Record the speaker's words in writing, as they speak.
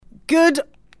Good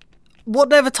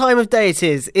whatever time of day it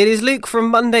is. It is Luke from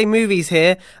Monday Movies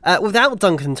here, without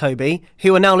Duncan and Toby,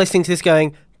 who are now listening to this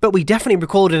going, but we definitely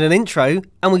recorded an intro,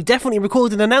 and we definitely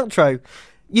recorded an outro.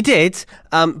 You did,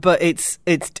 but it's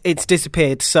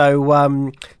disappeared,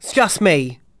 so it's just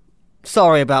me.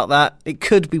 Sorry about that. It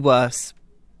could be worse.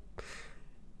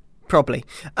 Probably.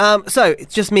 So,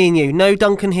 it's just me and you. No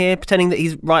Duncan here, pretending that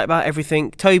he's right about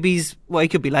everything. Toby's, well, he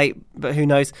could be late, but who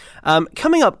knows.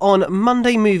 Coming up on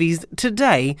Monday Movies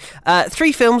today,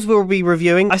 3 films we'll be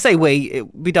reviewing. I say we, it'll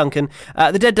be Duncan.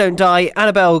 The Dead Don't Die,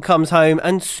 Annabelle Comes Home,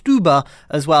 and Stuber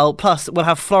as well. Plus, we'll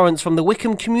have Florence from the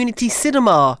Wycombe Community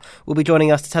Cinema will be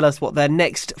joining us to tell us what their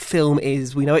next film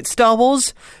is. We know it's Star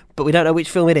Wars, but we don't know which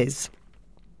film it is.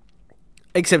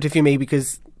 Except if you're me,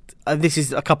 because this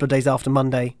is a couple of days after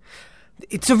Monday.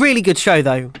 It's a really good show,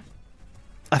 though.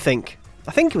 I think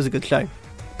it was a good show.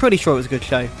 Pretty sure it was a good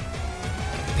show.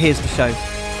 Here's the show.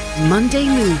 Monday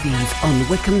Movies on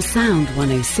Wycombe Sound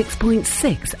 106.6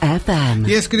 FM.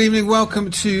 Yes, good evening.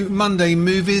 Welcome to Monday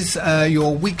Movies,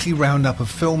 your weekly roundup of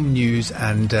film news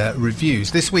and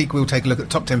reviews. This week we'll take a look at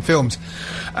the top 10 films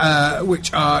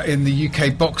which are in the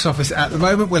UK box office at the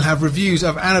moment. We'll have reviews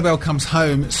of Annabelle Comes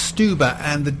Home, Stuber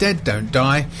and The Dead Don't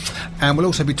Die. And we'll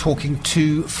also be talking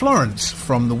to Florence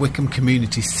from the Wycombe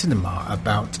Community Cinema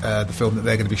about the film that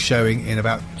they're going to be showing in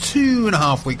about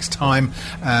 2.5 weeks' time.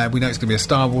 We know it's going to be a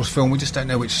Star Wars film. We just don't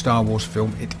know which Star Wars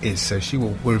film it is, so she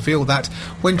will reveal that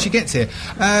when she gets here.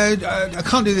 I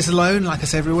can't do this alone, like I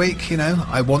say every week. You know,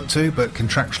 I want to, but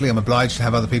contractually I'm obliged to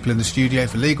have other people in the studio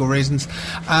for legal reasons.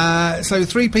 So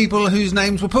 3 people whose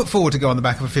names were put forward to go on the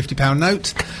back of a £50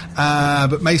 note.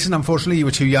 But Mason, unfortunately, you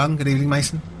were too young. Good evening,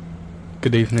 Mason.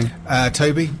 Good evening.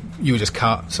 Toby, you were just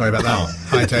cut. Sorry about that.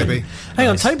 Hi, Toby. Hang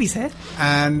on, Toby's here.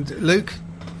 And Luke.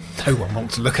 No one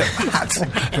wants to look at that.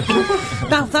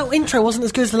 That intro wasn't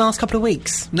as good as the last couple of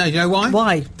weeks. No, you know why?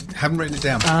 Why? Haven't written it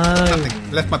down.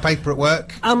 Nothing. Left my paper at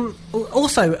work.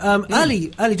 Also,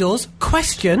 early doors.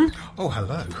 Question. Oh,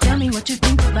 hello. Tell me what you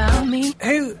think about me.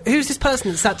 Who's this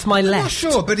person that sat to my left? I'm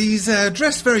not sure, but he's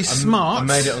dressed very smart. I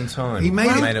made it on time. He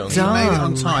made it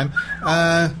on time.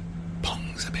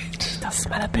 Pongs a bit. Does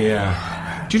smell a bit.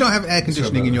 Yeah. Do you not have air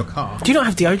conditioning in your car? Do you not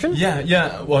have deodorant?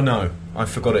 Yeah. Well, no. I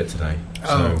forgot it today.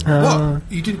 Oh. So. What?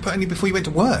 You didn't put any before you went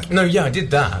to work? No, yeah, I did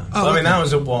that. Oh, I mean, that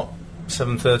was at,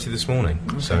 7:30 this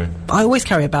morning, so... I always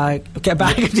carry a bag of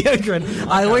deodorant.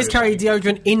 I always carry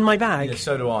deodorant in my bag. Yeah,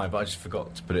 so do I, but I just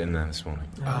forgot to put it in there this morning.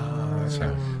 So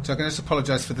I'm going to just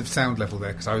apologise for the sound level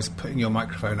there, because I was putting your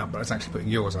microphone up, but I was actually putting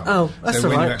yours up. Oh, that's so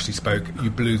all right. when you actually spoke, you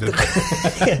blew the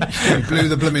you blew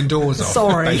the blooming doors off.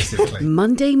 Sorry. Basically.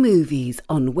 Monday Movies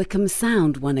on Wycombe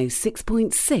Sound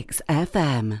 106.6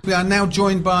 FM. We are now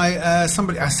joined by our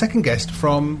second guest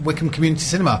from Wycombe Community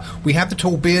Cinema. We had the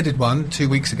tall bearded one 2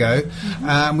 weeks ago,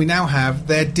 and we now have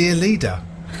their dear leader.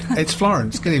 It's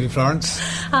Florence. Good evening, Florence.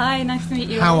 Hi, nice to meet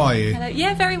you. How are you? Hello.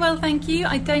 Yeah, very well, thank you.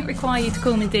 I don't require you to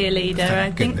call me dear leader.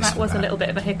 I think goodness that was for a that. little bit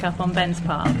of a hiccup on Ben's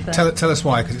part. Tell us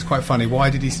why, because it's quite funny. Why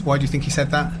do you think he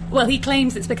said that? Well, he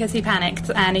claims it's because he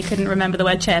panicked and he couldn't remember the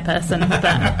word chairperson, but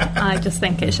I just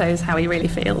think it shows how he really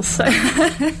feels. So.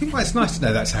 Well, it's nice to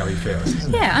know that's how he feels,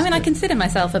 isn't it? Yeah, I mean, I consider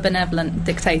myself a benevolent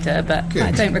dictator, but Good.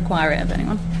 I don't require it of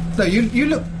anyone. No, you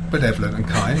look benevolent and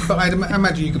kind, but I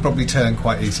imagine you could probably turn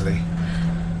quite easily.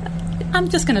 I'm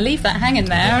just going to leave that hanging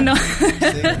there. I'm not.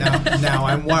 See, now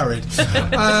I'm worried.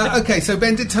 Okay, so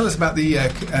Ben did tell us about the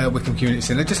Wycombe Community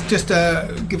Cinema. Just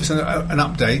give us an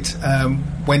update.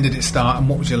 When did it start, and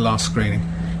what was your last screening?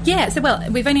 Yeah, so, well,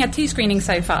 we've only had 2 screenings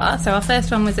so far. So our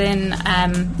first one was in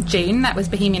June. That was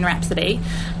Bohemian Rhapsody.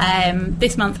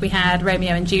 This month we had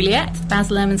Romeo and Juliet, Baz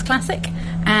Luhrmann's classic.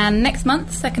 And next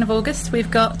month, 2nd of August,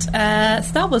 we've got a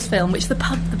Star Wars film, which the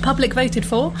public voted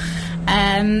for.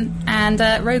 And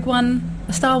Rogue One,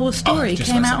 A Star Wars Story,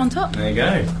 came out on top. There you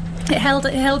go. It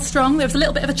held strong. There was a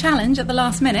little bit of a challenge at the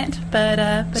last minute,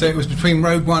 but So it was between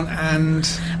Rogue One and...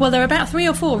 Well, there were about 3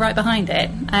 or 4 right behind it.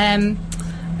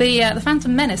 The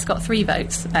Phantom Menace got 3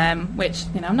 votes, which,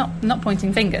 you know, I'm not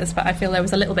pointing fingers, but I feel there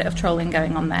was a little bit of trolling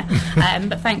going on there.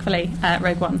 But thankfully,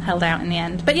 Rogue One held out in the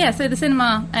end. But yeah, so the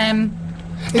cinema...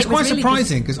 It's quite really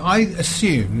surprising, because I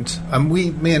assumed, and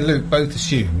me and Luke both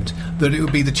assumed, that it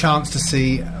would be the chance to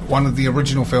see one of the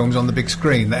original films on the big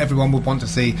screen, that everyone would want to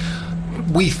see.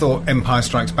 We thought Empire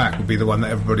Strikes Back would be the one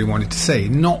that everybody wanted to see,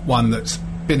 not one that's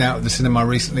been out of the cinema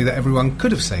recently that everyone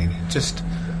could have seen.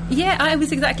 Yeah, I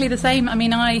was exactly the same. I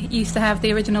mean, I used to have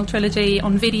the original trilogy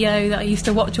on video that I used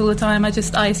to watch all the time. I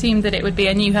assumed that it would be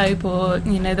A New Hope or,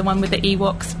 you know, the one with the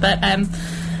Ewoks, but...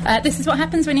 this is what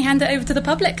happens when you hand it over to the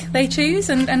public. They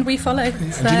choose and we follow.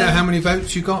 And do you know how many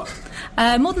votes you got?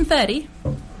 More than 30.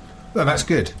 Well, that's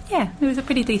good. Yeah, it was a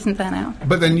pretty decent turnout.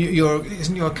 But then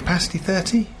isn't your capacity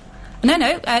 30?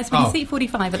 No, it's been seat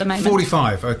 45 at the moment.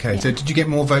 45, okay. Yeah. So did you get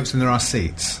more votes than there are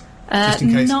seats? Just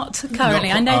in case. Not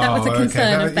currently. I know that was a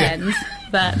concern of Ben's.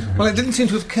 But well, it didn't seem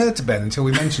to have occurred to Ben until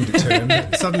we mentioned it to him.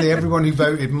 That suddenly, everyone who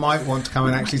voted might want to come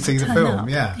and actually see the film.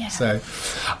 Yeah. So,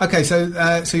 okay.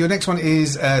 So your next one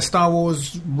is Star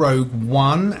Wars Rogue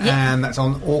One, and that's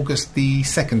on August the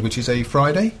 2nd, which is a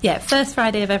Friday. Yeah, first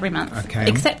Friday of every month. Okay.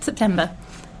 Except September,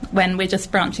 when we're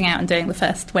just branching out and doing the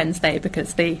first Wednesday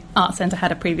because the Art Centre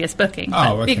had a previous booking.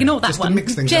 Okay. Ignore that just one. To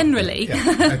mix things generally. Up.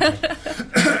 Yeah. Okay.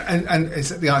 and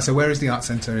it's at the art. So where is the Art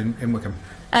Centre in Wycombe?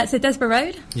 So Desborough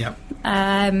Road. Yeah.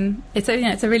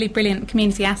 It's a really brilliant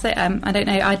community asset. I don't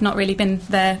know, I'd not really been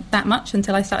there that much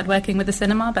until I started working with the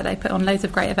cinema, but they put on loads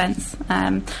of great events.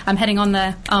 I'm heading on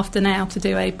there after now to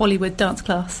do a Bollywood dance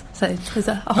class. So there's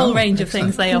a whole range of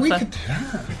things they offer. We could do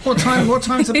that. What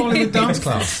time's the Bollywood dance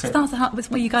class? Starts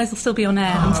at well, you guys will still be on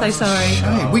air. I'm so sorry.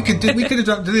 Shame. We could have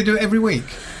done. Do they do it every week?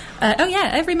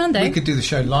 Every Monday. We could do the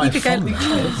show live from there. We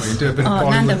could do a bit of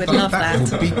Bollywood. Nanda would love that.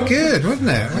 That would be good, wouldn't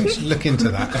it? We should look into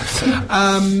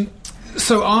that.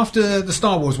 So after the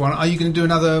Star Wars one, are you going to do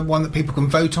another one that people can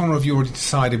vote on, or have you already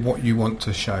decided what you want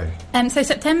to show? So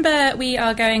September we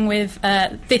are going with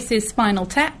This Is Spinal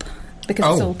Tap,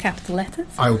 because it's all capital letters.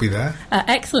 I will be there.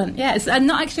 Excellent, yeah. It's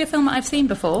not actually a film that I've seen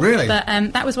before. Really? But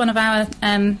that was one of our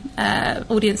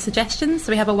audience suggestions.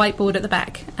 So we have a whiteboard at the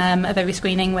back of every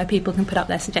screening where people can put up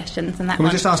their suggestions. And that Can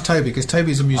we just ask Toby, because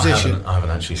Toby's a musician. I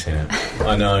haven't actually seen it.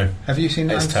 I know. Have you seen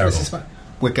it? It's terrible.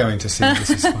 We're going to see This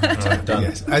Is Spinal Tap.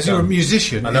 Yes. As you're a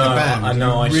musician in a band, you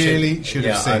really should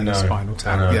have seen Spinal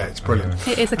Tap. Yeah, it's brilliant.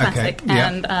 It is a classic,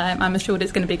 and I'm assured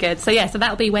it's going to be good. So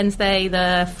that'll be Wednesday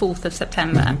the 4th of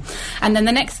September. And then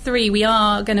the next 3 we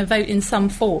are going to vote in some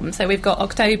form. So we've got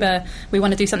October, we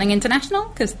want to do something international,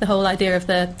 because the whole idea of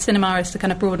the cinema is to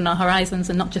kind of broaden our horizons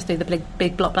and not just do the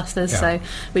big blockbusters. So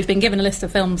we've been given a list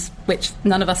of films which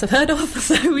none of us have heard of,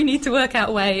 so we need to work out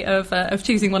a way of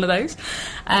choosing one of those.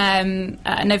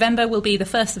 November will be the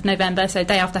 1st of November, so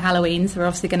day after Halloween, so we're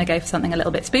obviously going to go for something a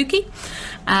little bit spooky.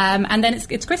 And then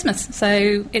it's Christmas,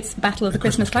 so it's the Battle of the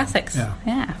Christmas Classics.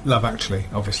 Yeah. Love Actually,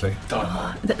 obviously. Die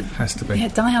Hard. Has to be. Yeah,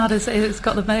 Die Hard has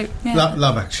got the vote. Yeah.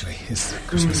 Love Actually is a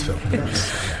Christmas film.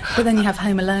 But then you have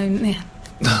Home Alone. Yeah.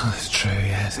 That's true,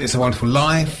 yes. It's a Wonderful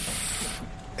Life.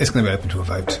 It's going to be open to a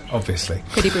vote, obviously.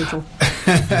 Pretty brutal.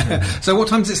 So what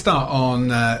time does it start on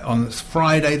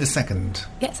Friday the 2nd?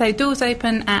 Yeah, so doors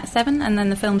open at 7 and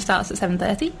then the film starts at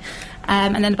 7:30.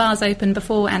 And then the bar's open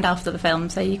before and after the film,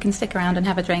 so you can stick around and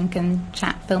have a drink and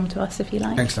chat film to us if you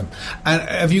like. Excellent. And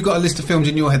have you got a list of films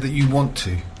in your head that you want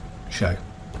to show?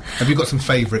 Have you got some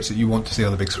favourites that you want to see on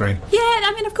the big screen? Yeah,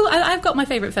 I mean, of course, I've got my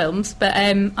favourite films, but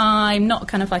I'm not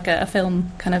kind of like a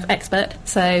film kind of expert.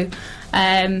 So,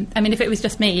 I mean, if it was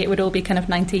just me, it would all be kind of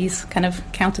 90s kind of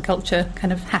counterculture,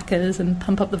 kind of hackers and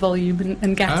pump up the volume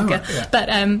and Gattaca. Oh,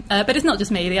 yeah. But it's not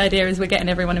just me. The idea is we're getting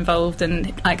everyone involved,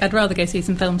 and I'd rather go see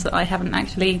some films that I haven't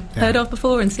actually heard of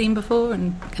before and seen before,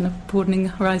 and kind of broadening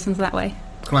horizons that way.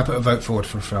 Can I put a vote forward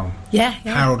for a film? Yeah.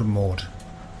 Harold and Maude.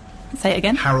 Say it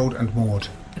again. Harold and Maude.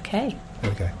 Okay.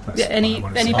 There we go. Any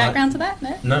background to that?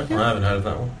 No, I haven't heard of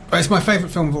that one. It's my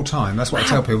favourite film of all time. That's what I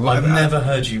tell people. I've never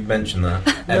heard you mention that,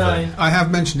 ever. I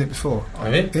have mentioned it before.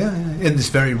 Have you? Yeah, in this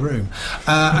very room.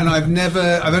 And I've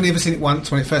only ever seen it once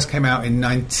when it first came out in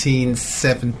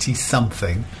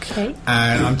 1970-something. Okay.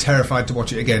 And I'm terrified to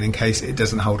watch it again in case it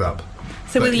doesn't hold up.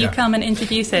 So will you come and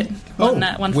introduce it one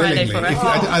Friday for us?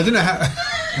 I don't know how...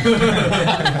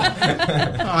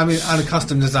 I mean,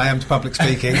 unaccustomed as I am to public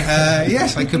speaking,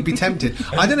 yes, I could be tempted.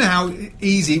 I don't know how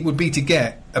easy it would be to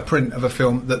get a print of a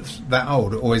film that's that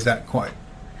old, or is that quite...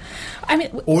 I mean...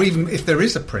 Or even if there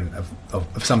is a print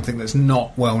of something that's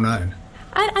not well known.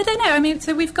 I don't know. I mean,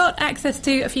 so we've got access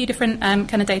to a few different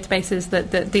kind of databases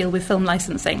that deal with film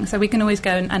licensing, so we can always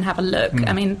go and have a look.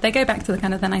 I mean, they go back to the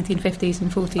kind of the 1950s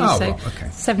and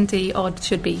 40s, 70 odd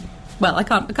should be. Well, I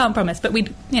can't promise, but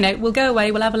we'll go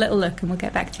away, we'll have a little look, and we'll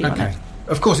get back to you on it.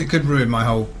 Of course, it could ruin my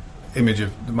whole image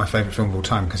of my favourite film of all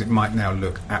time, because it might now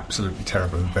look absolutely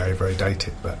terrible and very, very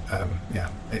dated. But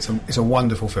it's a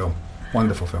wonderful film.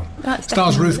 Wonderful film.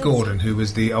 Stars Ruth Gordon, who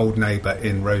was the old neighbour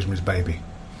in Rosemary's Baby.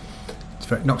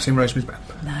 Not seen Rosemary's Baby?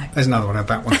 No. There's another one,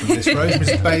 that one from this.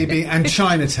 Rosemary's Baby and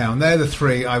Chinatown. They're the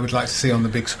 3 I would like to see on the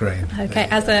big screen. Okay,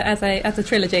 as a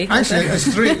trilogy. Actually, as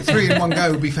three in one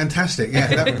go would be fantastic. Yeah,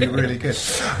 that would be really good.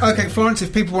 Okay, Florence,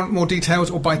 if people want more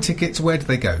details or buy tickets, where do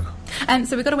they go?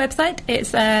 So we've got a website.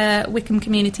 It's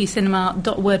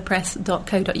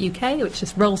wycombeCommunityCinema.wordpress.co.uk, which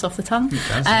just rolls off the tongue.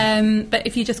 But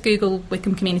if you just Google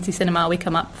Wycombe Community Cinema, we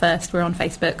come up first. We're on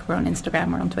Facebook, we're on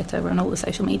Instagram, we're on Twitter, we're on all the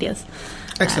social medias.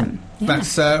 Excellent.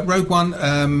 That's Rogue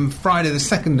One, Friday the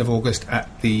 2nd of August at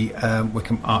the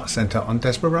Wycombe Arts Centre on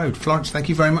Desborough Road. Florence, thank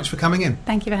you very much for coming in.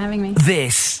 Thank you for having me.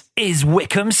 This is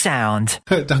Wycombe Sound.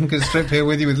 Duncan Strip here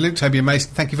with you with Luke, Toby and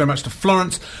Mason. Thank you very much to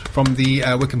Florence from the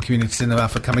Wycombe Community Cinema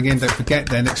for coming in. Don't forget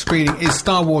their next screening is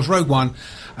Star Wars Rogue One,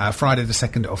 Friday the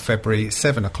 2nd of February,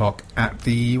 7 o'clock at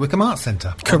the Wycombe Arts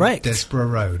Centre. Correct. On Desborough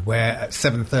Road, where at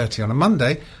 7:30 on a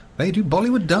Monday they do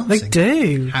Bollywood dancing. They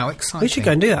do. How exciting. We should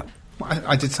go and do that.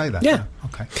 I did say that. Yeah.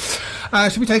 Okay.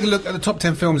 Should we take a look at the top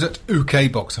 10 films at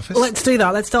UK box office? Let's do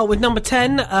that. Let's start with number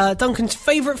 10, Duncan's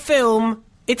favourite film.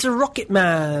 It's a Rocket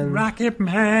Man. Rocket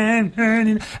Man.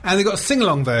 And they've got a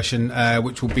sing-along version,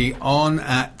 which will be on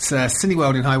at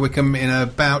Cineworld in High Wycombe in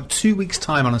about 2 weeks'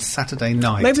 time on a Saturday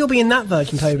night. Maybe you'll be in that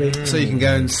version, Toby. So you can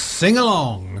go and sing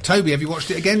along. Toby, have you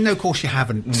watched it again? No, of course you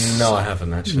haven't. No, I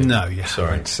haven't, actually. No, you Sorry.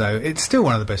 haven't. So it's still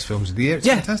one of the best films of the year. It's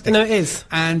Yeah, fantastic. no, it is.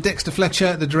 And Dexter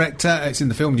Fletcher, the director, it's in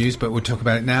the film news, but we'll talk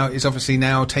about it now, is obviously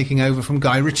now taking over from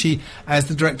Guy Ritchie as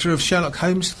the director of Sherlock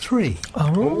Holmes 3.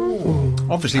 Oh.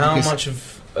 Obviously, How because... much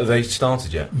have they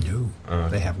started yet? No,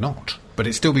 they have not. But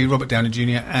it still be Robert Downey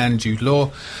Jr. and Jude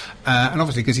Law. And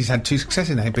obviously because he's had 2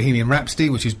 successes now, Bohemian Rhapsody,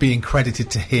 which is being credited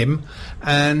to him,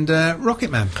 and Rocket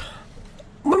Man.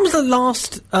 When was the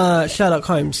last Sherlock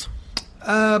Holmes?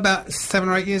 About 7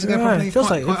 or 8 years ago, probably.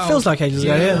 It feels like ages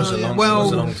ago, yeah. It was a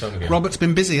long time ago. Robert's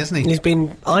been busy, hasn't he? He's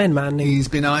been Iron Man. He's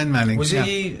been Iron Manning. Was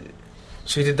he...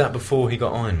 So he did that before he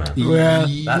got Iron Man? Yeah.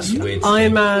 That's weird.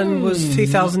 Iron Man was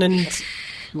 2000 and...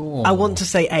 Sure. I want to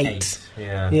say 8.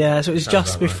 Yeah. Yeah, so it was Sounds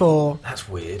just about right. before. That's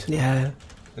weird, Yeah.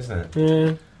 isn't it?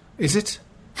 Yeah. Is it?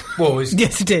 Well, he's,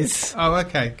 Yes, it is. Oh,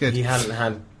 okay, good. he hadn't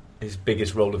had his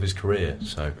biggest role of his career,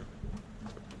 so...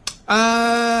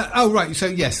 Right. So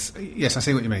yes, I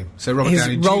see what you mean. So Robert His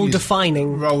Downey role Jr.'s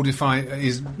defining. role define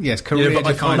is Yeah, career but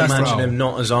I can't defining imagine role. him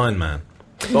not as Iron Man.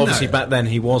 But obviously, back then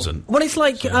he wasn't. Well, it's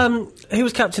like, who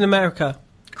was Captain America?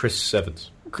 Chris Evans.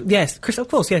 Yes, Chris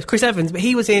Evans, but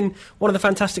he was in one of the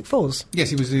Fantastic Fours, Yes,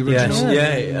 he was the original.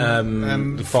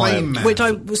 The Fire. Flame Man. which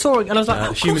I saw and I was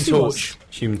like, of Human course he was. Torch.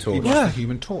 Human He Torch. was Yeah. the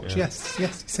Human Torch. Yes. You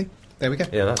see, there we go.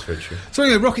 Yeah, that's very true. So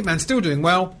anyway, Rocket Man still doing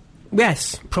well.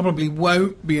 Yes, Probably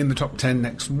won't be in the top 10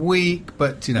 next week,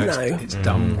 but you know, No. it's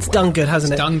done. it's done good,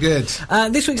 hasn't it? Done good.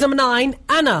 This week's number 9,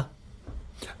 Anna.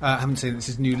 I haven't seen it. This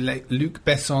is new Luc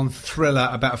Besson thriller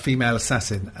about a female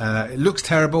assassin. It looks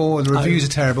terrible, the reviews are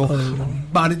terrible,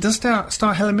 but it does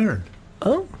star Helen Mirren.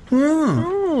 Oh,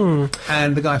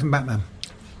 And the guy from Batman,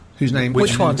 whose name...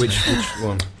 Which one? Which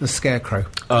one? The Scarecrow.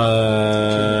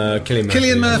 Cillian Murphy.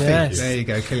 Cillian Murphy. Yes. There you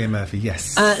go, Cillian Murphy,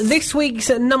 yes. this week's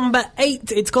number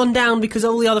 8. It's gone down because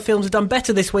all the other films have done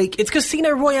better this week. It's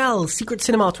Casino Royale, Secret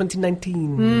Cinema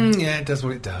 2019. Yeah, it does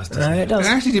what it does, doesn't it does. It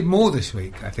actually did more this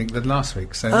week, I think, than last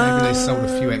week, so maybe they sold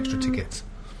a few extra tickets.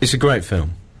 It's a great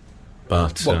film,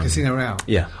 but What, Casino Royale?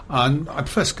 yeah, I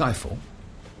prefer Skyfall.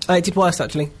 It did worse,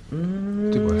 actually.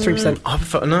 Did work. 3%. I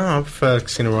prefer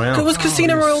Casino Royale. Was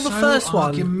Casino you're Royale the so first one?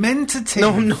 Argumentative.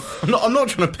 No, I'm not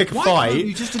trying to pick a Why fight. can't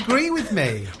you just agree with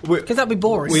me Because that'd be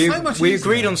boring. We, so much we easier.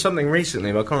 agreed on something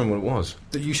recently, but I can't remember what it was.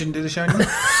 that you shouldn't do the show anymore?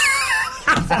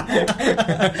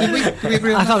 Did we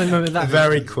agree on I that? can't remember that.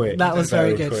 Very quick. That was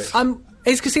very good. quick.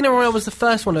 Is Casino Royale was the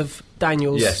first one of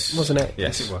Daniel's, Yes. wasn't it?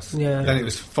 Yes. Yes, it was. Yeah. Then it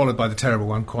was followed by the terrible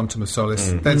one, Quantum of Solace,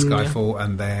 then Skyfall,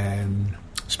 and then...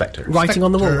 Spectre. Writing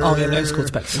on the wall. Spectre. Oh, yeah, no, it's called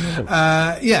Spectre.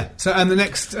 yeah, so and the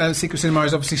next Secret Cinema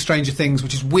is obviously Stranger Things,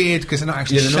 which is weird because they're not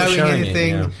actually Yeah, they're not showing showing it,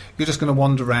 anything. yeah. You're just going to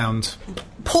wander around.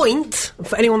 Point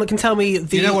for anyone that can tell me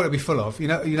the. You know what it'll be full of? You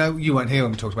know, you weren't here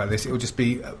when we talked about this. It'll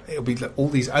be like all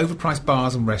these overpriced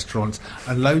bars and restaurants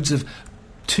and loads of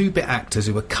 2-bit actors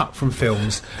who were cut from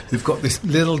films who've got this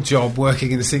little job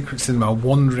working in the Secret Cinema,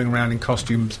 wandering around in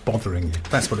costumes, bothering you.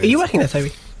 That's what it Are is. you working there,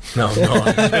 Toby? No,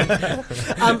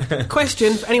 I'm not.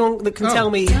 Question for anyone that can tell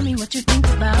me. Tell me what you think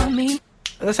about me.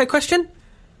 Did I say question?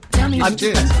 Tell me I'm what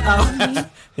you did. think about me.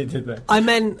 He did that. I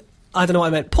meant. I don't know what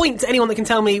I meant. Point to anyone that can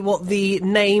tell me what the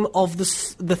name of the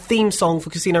theme song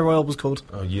for Casino Royale was called.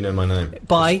 Oh, you know my name.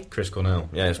 By? Chris Cornell.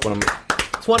 Yeah, it's one of my...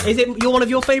 It's one. Is it? You're one of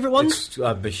your favourite ones?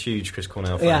 I'm a huge Chris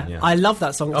Cornell fan, yeah. I love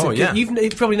that song. It's Oh, a good- yeah.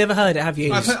 You've probably never heard it, have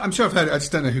you? I'm sure I've heard it. I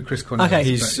just don't know who Chris Cornell Okay. is.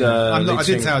 He's, but, I'm not, I lead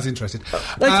didn't singer. say I was interested.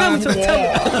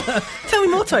 No, tell me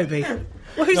more, Toby.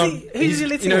 Well, who's your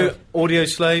lead You singer? know Audio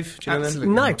Slave? Do you know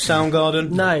Absolutely them? No. Soundgarden?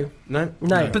 No,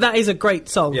 No? but that is a great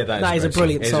song. Yeah, that is a great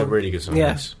brilliant song. song. It's a really good song, Yeah.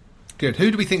 yes. Good.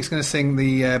 Who do we think is going to sing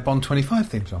the Bond 25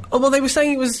 theme song? Oh well, they were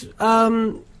saying it was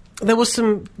there was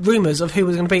some rumours of who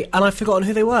was going to be, and I've forgotten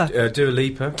who they were. Dua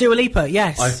Lipa. Dua Lipa,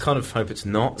 yes. I kind of hope it's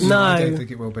not. No. I don't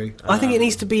think it will be. I think it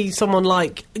needs to be someone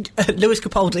like Lewis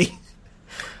Capaldi.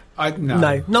 No.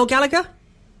 No. Noel Gallagher?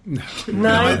 No.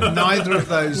 No. Neither of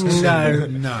those. No.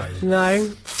 No.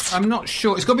 No. I'm not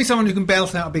sure. It's got to be someone who can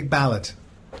belt out a big ballad.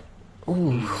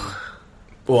 Ooh.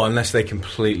 Well, unless they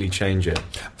completely change it.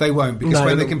 They won't, because No.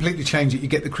 when they completely change it, you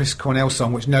get the Chris Cornell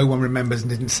song, which no one remembers and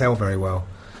didn't sell very well.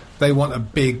 They want a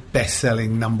big,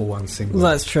 best-selling #1 single.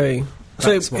 That's true.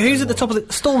 That's So, what who's they at the top want. of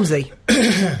the... Stormzy?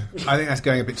 I think that's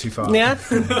going a bit too far. Yeah? I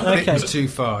think Okay. it's too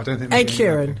far. I don't think. Ed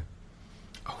Sheeran?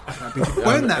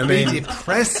 Won't that I be mean-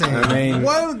 depressing? I mean,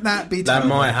 won't that be That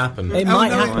terrible? might happen. It Oh, might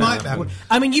no, happen. it might happen.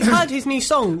 I mean, you've heard his new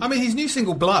song. I mean, his new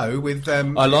single "Blow" with I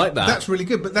like that. That's really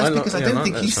good, but that's because I yeah, don't like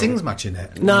think that he song. sings much in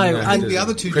it. No, I and think the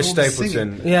other two Chris do all the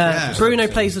Stapleton. singing. Yeah. Bruno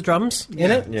Stapleton. plays the drums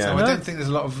in it. Yeah. So I don't think there's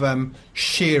a lot of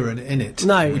Sheeran in it.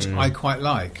 No. Which I quite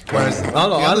like. Whereas I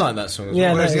like that song as Yeah,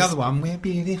 well. Whereas no, the it's- other one, we're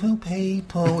beautiful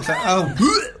people. It's like,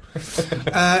 oh.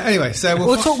 Anyway, so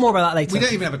We'll talk more about that later. We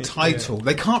don't even have a title.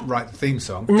 They can't write the theme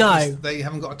song. No. because they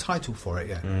haven't got a title for it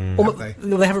yet. Or, Have they?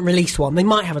 they haven't released one. They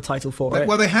might have a title for it.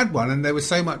 Well, they had one, and there was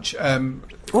so much.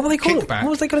 What were they called? kickback.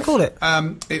 What was they going to call it?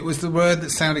 It was the word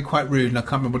that sounded quite rude, and I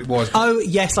can't remember what it was. Oh,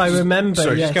 yes, I remember.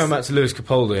 Sorry, yes. just going back to Lewis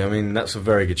Capaldi. I mean, that's a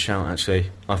very good shout.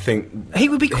 Actually, I think He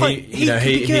would be quite. He could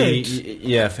be good.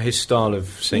 yeah, for his style of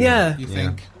singing. Yeah. You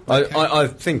think? I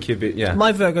think he'd be. Yeah,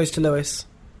 My vote goes to Lewis.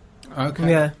 Okay.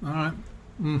 Yeah. All right.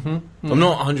 I'm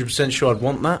not 100% sure I'd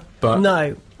want that, but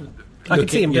No. I could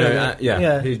see him doing it.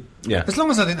 Yeah. As long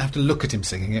as I didn't have to look at him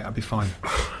singing it, I'd be fine.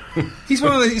 He's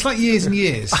one of those. It's like years and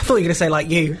years. I thought you were going to say like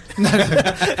you.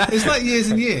 It's like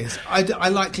years and years. I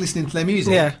like listening to their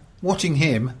music. Yeah. Watching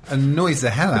him annoys the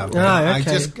hell out of me. Oh,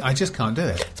 okay. I just can't do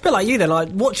it. It's a bit like you then. Like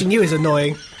watching you is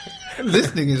annoying.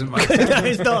 Listening isn't my No,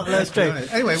 it's not. That's true.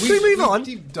 Right. Anyway, Should we move on?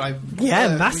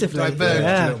 Yeah, massively. We've diverged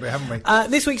Yeah. a little bit, haven't we?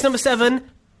 This week's number 7,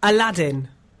 Aladdin.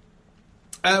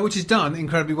 Which is done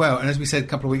incredibly well, and as we said a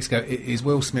couple of weeks ago, it is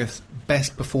Will Smith's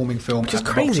best performing film. Which is at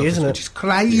the crazy, box office, isn't it? Which is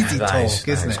crazy that talk, is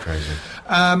isn't it? crazy.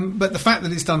 But the fact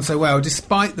that it's done so well,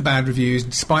 despite the bad reviews,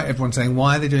 despite everyone saying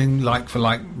why are they doing like for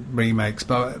like remakes,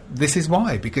 but this is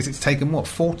why, because it's taken what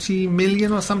 40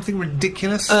 million or something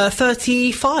ridiculous.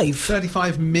 35.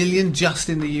 35 million just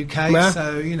in the UK. Yeah.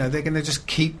 So they're going to just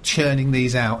keep churning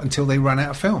these out until they run out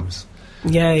of films.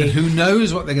 Yay. And who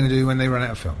knows what they're going to do when they run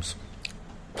out of films?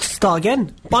 Start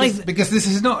again. Because this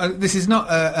is not an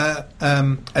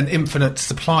infinite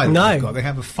supply that No. they've got. They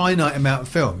have a finite amount of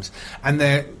films, and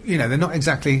they're not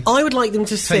exactly I would like them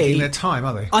to taking see. their time,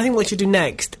 are they? I think what they should do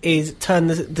next is turn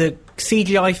the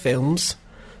CGI films,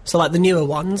 so like the newer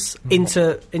ones,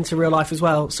 into real life as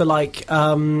well. So like,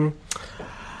 what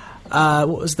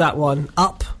was that one?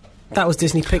 Up. That was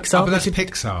Disney Pixar. But that's We should-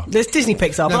 Pixar. There's Disney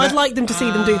Pixar, No, but I'd that- like them to see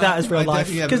them do that as real I don't-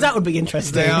 life, yeah, because but that would be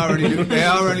interesting. They are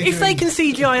only. If they can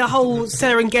CGI a whole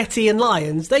Serengeti and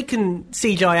lions, they can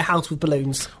CGI a house with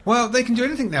balloons. Well, they can do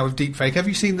anything now with deepfake. Have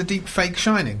you seen the deepfake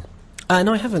Shining?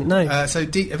 No, I haven't. No. So,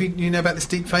 have you know about this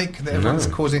deepfake that everyone's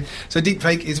causing? So,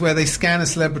 deepfake is where they scan a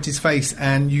celebrity's face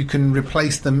and you can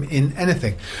replace them in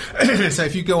anything. So,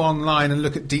 if you go online and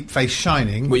look at deepfake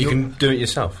Shining, Well, you can do it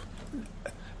yourself.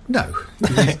 No,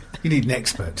 you need an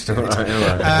expert to do it.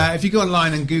 Right. If you go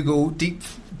online and Google deep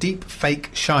fake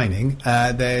Shining,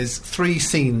 there's 3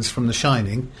 scenes from The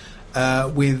Shining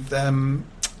with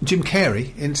Jim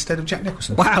Carrey instead of Jack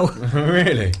Nicholson. Wow.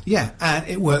 Really? Yeah, and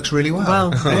it works really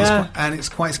well. Wow, yeah. And it's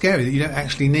quite scary that you don't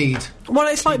actually need. Well,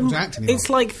 it's like people to act anymore. it's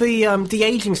like the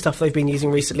de-aging stuff they've been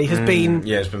using recently has been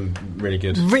Yeah, it's been really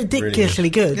good. ridiculously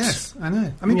good. Yes, I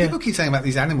know. I mean, Yeah. people keep saying about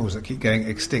these animals that keep going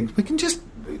extinct. We can just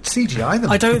CGI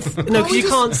them. I don't no, because you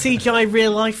just- can't CGI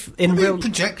real life in real.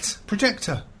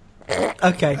 projector.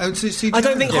 Okay. CGI I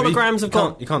don't think them. holograms have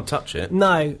got. You can't touch it. No,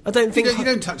 I don't You think.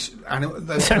 don't touch animals.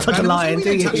 Don't touch a lion,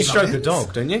 do you? You stroke a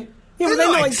dog, don't you? Yeah, but they're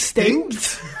not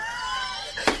extinct.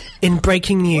 In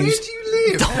breaking Where news, do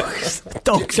you live?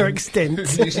 dogs are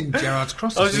extinct. Using Gerard's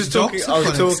crosses. I was just talking. I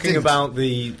was talking about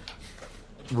the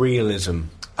realism.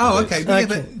 Oh, of okay. it. Yeah,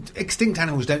 but extinct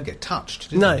animals don't get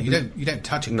touched. Do No. they? You don't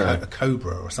touch a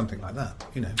cobra or something like that.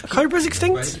 Cobra's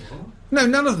extinct? No,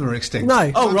 none of them are extinct.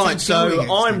 No. Oh Some right, things are so going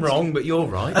I'm extinct. wrong, but you're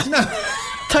right.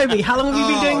 Toby, how long have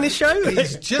you been doing this show?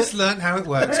 He's just learnt how it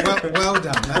works. Well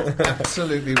done. That's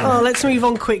absolutely right. Oh, let's move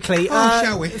on quickly.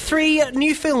 Shall we? 3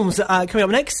 new films coming up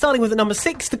next, starting with at number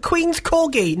 6, The Queen's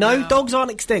Corgi. No, dogs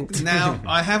aren't extinct. Now,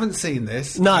 I haven't seen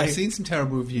this. No. I've seen some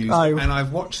terrible reviews, Oh. and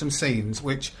I've watched some scenes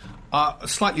which are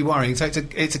slightly worrying. So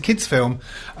it's a kids' film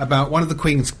about one of the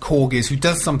Queen's corgis who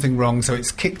does something wrong, so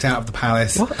it's kicked out of the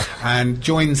palace and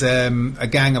joins a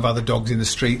gang of other dogs in the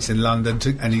streets in London,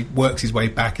 and he works his way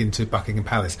back into Buckingham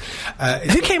Palace.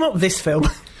 Who came up with this film?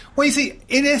 Well, you see,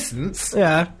 in essence,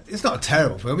 it's not a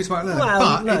terrible film. It's quite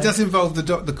but it does involve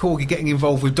the corgi getting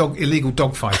involved with illegal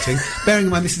dog fighting. Bearing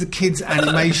in mind this is a kids'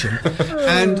 animation,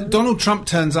 and Donald Trump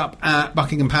turns up at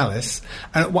Buckingham Palace,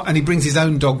 and he brings his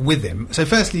own dog with him. So,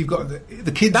 firstly, you've got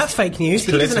the kids. That's fake news.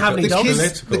 He doesn't have any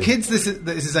dogs. The kids this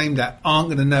is aimed at aren't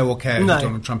going to know or care who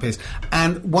Donald Trump is.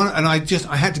 And I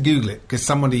had to Google it because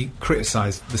somebody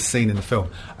criticised the scene in the film,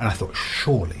 and I thought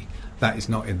surely that is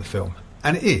not in the film.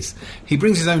 And it is. He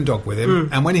brings his own dog with him,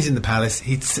 and when he's in the palace,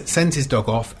 he sends his dog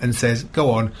off and says,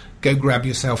 "Go on, go grab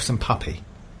yourself some puppy,"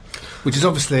 which is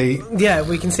obviously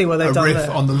we can see what they've done riff there.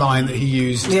 on the line that he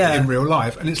used in real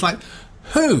life. And it's like,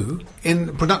 who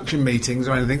in production meetings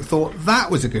or anything thought that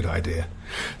was a good idea?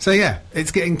 So it's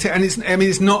getting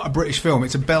it's not a British film;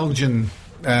 it's a Belgian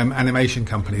animation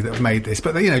company that have made this.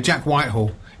 But Jack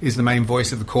Whitehall is the main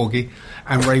voice of the corgi,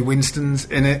 and Ray Winston's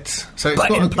in it. So it's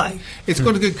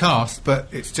got a good cast, but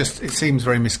it seems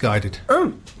very misguided.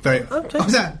 Very. Okay. What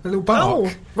was that? A little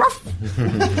bark. Rough.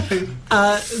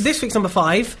 This week's number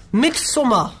 5,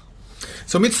 Midsommar.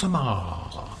 So Midsommar,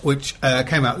 which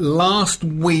came out last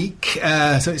week,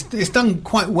 so it's done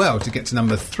quite well to get to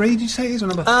number 3. Did you say it is, or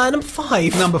number? Number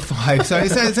 5. Number 5. So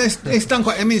it's done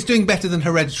quite. I mean, it's doing better than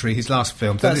Hereditary, his last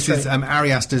film. So this is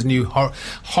Ari Aster's new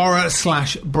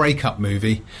horror/breakup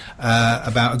movie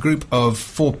about a group of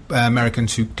 4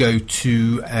 Americans who go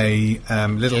to a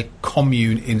little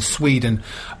commune in Sweden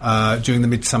during the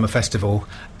Midsummer Festival.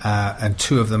 And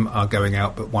 2 of them are going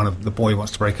out, but the boy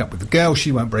wants to break up with the girl.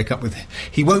 He won't break up with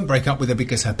her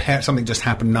because something just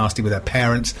happened nasty with her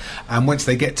parents. And once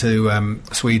they get to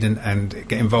Sweden and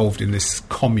get involved in this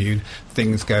commune,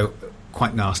 things go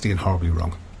quite nasty and horribly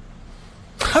wrong.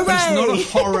 Hooray! But it's not a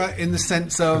horror in the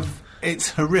sense of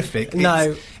it's horrific.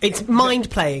 It's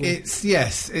mind-playing. It's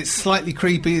slightly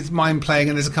creepy, it's mind-playing,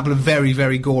 and there's a couple of very,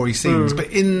 very gory scenes. But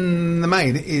in the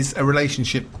main, it is a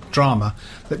relationship drama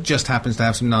that just happens to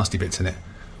have some nasty bits in it.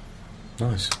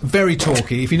 Nice. Very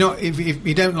talky. If you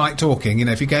don't like talking,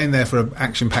 if you're going there for an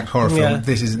action-packed horror film,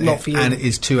 this isn't not it. for you. And it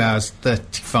is 2 hours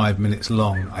 35 minutes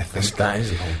long. I think that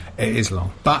is long. It is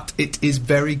long, but it is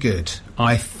very good.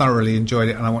 I thoroughly enjoyed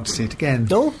it, and I want to see it again.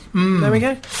 Oh, there we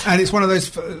go. And it's one of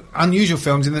those unusual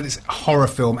films in that it's a horror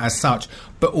film as such,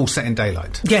 but all set in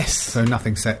daylight. Yes. So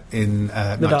nothing set in the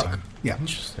dark. nighttime. Yeah,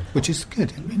 interesting. Which is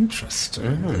good.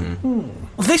 Interesting.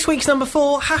 This week's number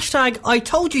 4, hashtag I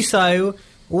told you so.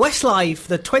 Westlife,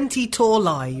 the 20 tour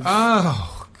live.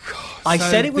 Oh, God. I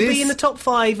said it would be in the top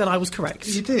 5, and I was correct.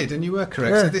 You did, and you were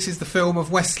correct. So this is the film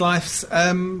of Westlife's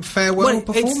farewell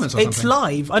performance. It's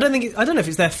live. I don't know if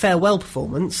it's their farewell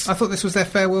performance. I thought this was their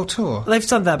farewell tour. They've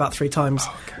done that about 3 times.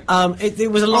 Oh, okay.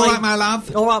 It was a live. All right, my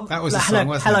love. All right. That was the song,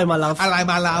 wasn't it? Hello, my love. Hello,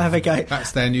 my love. There we go.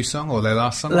 That's their new song, or their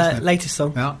last song, wasn't it? Latest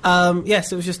song. Yeah.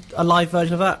 Yes, it was just a live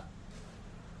version of that.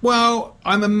 Well,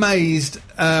 I'm amazed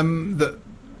that.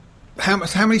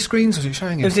 How many screens was it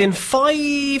showing in? It was in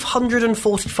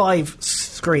 545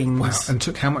 screens. Wow. And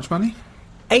took how much money?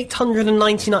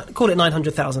 899. Call it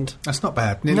 900,000. That's not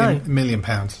bad. Nearly £1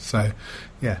 million. So,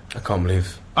 yeah. I can't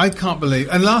believe.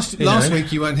 And last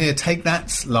week you weren't here. Take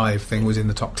That's live thing was in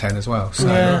the top 10 as well.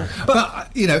 So,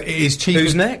 but it is cheap.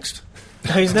 Who's next?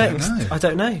 Who's next? I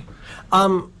don't know.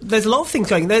 There's a lot of things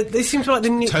going. There seems like the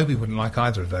new. Toby wouldn't like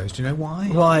either of those. Do you know why?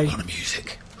 Why? A lot of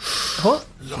music. What?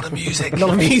 A lot of music. A lot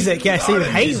of music, yes. He would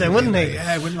hate them, wouldn't he?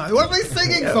 Yeah, wouldn't like. What are they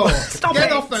singing for? Stop Get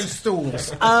it. off those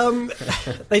stools.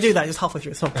 They do that just halfway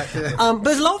through the song. But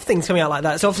there's a lot of things coming out like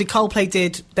that. So obviously Coldplay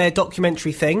did their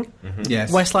documentary thing.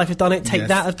 Yes. Westlife have done it. Take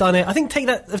That have done it. I think Take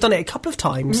That have done it a couple of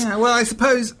times. Yeah, well, I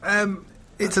suppose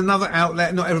it's another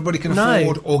outlet. Not everybody can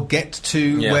afford or get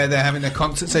to where they're having their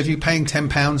concert. So if you're paying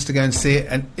 £10 to go and see it,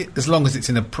 and as long as it's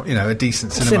in a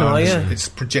decent cinema, it's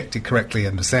projected correctly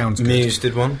and the sound's good. Muse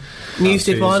did one. Muse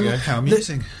did one. How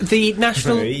amusing. The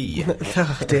National...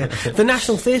 oh dear. The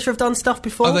National Theatre have done stuff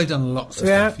before. Oh, they've done lots of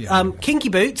stuff, yeah. Kinky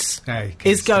Boots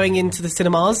is going into the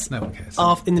cinemas. No one cares.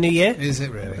 In the new year. Is it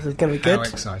really? It's going to be good. How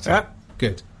exciting. Yeah.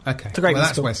 Good. Okay. It's a great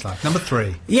that's Westlife. Number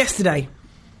 3. Yesterday.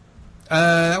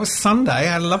 That was Sunday. I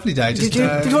had a lovely day. Did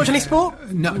you watch any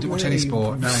sport? No, I didn't watch any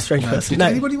sport. No. Strange person. Did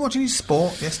anybody watch any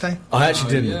sport yesterday? I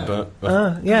actually didn't,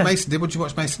 but Mason did. What did you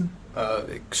watch, Mason?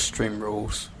 Extreme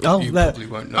Rules. Oh, you probably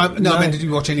won't know. I mean, did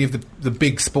you watch any of the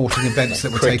big sporting events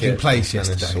that were taking place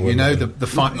yesterday? The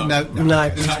fight. No. In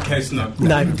that case, no.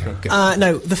 No.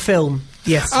 No, the film.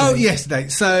 Yes. Oh, yesterday.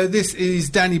 So this is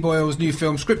Danny Boyle's new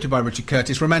film, scripted by Richard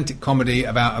Curtis, romantic comedy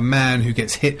about a man who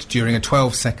gets hit during a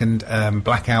 12-second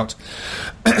blackout.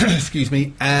 Excuse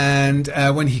me. And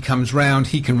when he comes round,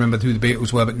 he can remember who the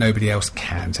Beatles were, but nobody else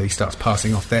can. So he starts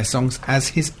passing off their songs as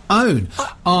his own.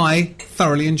 I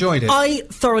thoroughly enjoyed it. I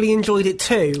thoroughly enjoyed it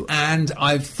too. And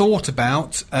I've thought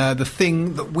about the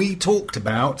thing that we talked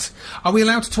about. Are we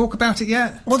allowed to talk about it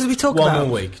yet? What did we talk about? One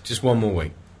more week. Just one more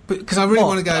week. Because I really What?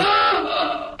 want to go...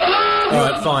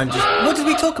 Alright, fine. Just What did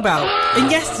we talk about? In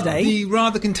yesterday? The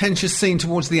rather contentious scene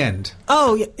towards the end.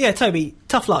 Oh, yeah, Toby,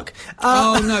 tough luck.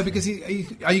 Oh, no, because are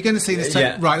you going to see this?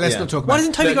 Right, let's not talk about Why it.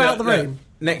 doesn't Toby go out the room?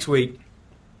 Next week.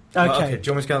 Okay. Do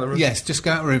you want me to go out the room? Yes, just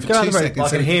go out of the room for Go out 2 the room.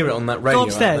 seconds. I can hear it on that radio. Go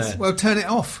upstairs. out there. Well, turn it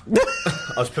off.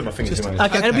 I'll just put my fingers in my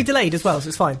Okay, it'll be delayed as well, so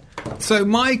it's fine. So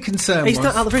my concern He's was...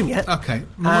 not out of the room yet. Okay.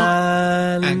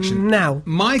 Action. Now.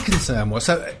 My concern was...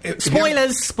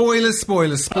 Spoilers. Spoilers.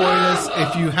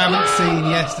 If you haven't seen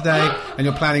yesterday and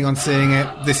you're planning on seeing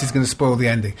it, this is going to spoil the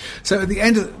ending. So at the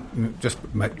end of... Just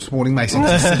warning Mason,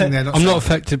 'cause he's sitting there I'm not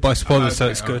affected by spoilers, so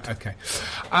it's good. Okay.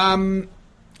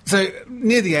 So,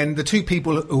 near the end, the two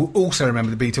people who also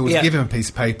remember the Beatles give him a piece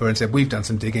of paper and said, we've done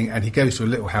some digging, and he goes to a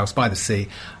little house by the sea,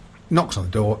 knocks on the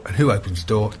door, and who opens the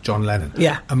door? John Lennon.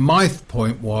 Yeah. And my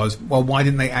point was, well, why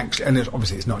didn't they actually... And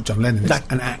obviously it's not John Lennon, it's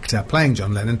an actor playing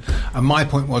John Lennon. And my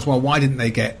point was, well, why didn't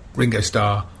they get Ringo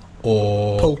Starr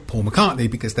or Paul McCartney?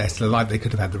 Because they're still alive, they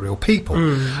could have had the real people.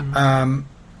 And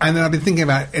then I've been thinking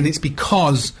about it, and it's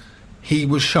because he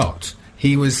was shot.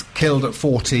 He was killed at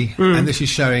 40, and this is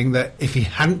showing that if he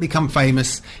hadn't become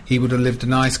famous, he would have lived a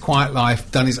nice, quiet life,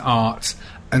 done his art,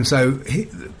 and so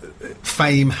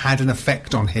fame had an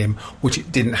effect on him, which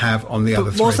it didn't have on the other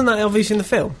three. Wasn't that obvious in the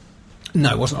film? No,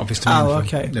 it wasn't obvious to me. Oh,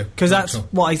 okay. Because that's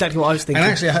exactly what I was thinking.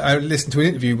 And actually, I listened to an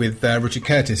interview with Richard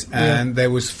Curtis, and there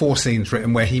was 4 scenes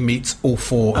written where he meets all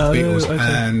 4 of the Beatles,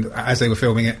 and as they were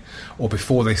filming it, or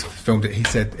before they filmed it, he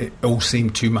said it all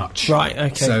seemed too much. Right,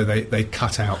 okay. So they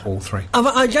cut out all 3.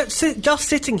 I'm just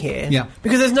sitting here,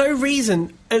 because there's no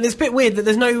reason, and it's a bit weird that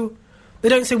they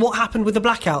don't say what happened with the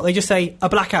blackout. They just say a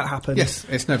blackout happened. Yes,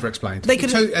 it's never explained. They could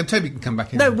Toby can come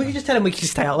back in. No, we can just tell him we can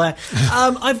stay out there.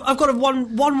 I've got a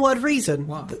one word reason.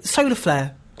 What? Solar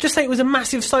flare. Just say it was a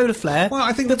massive solar flare. Well,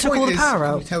 I think that the took point all the is, power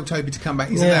out. you tell Toby to come back.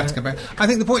 He's allowed to come back. I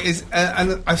think the point is,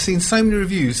 and I've seen so many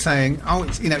reviews saying, "Oh,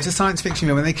 it's a science fiction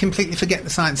film," and they completely forget the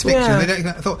science fiction. Yeah. They don't.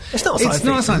 I thought It's not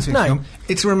a science fiction. film. No.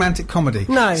 It's a romantic comedy.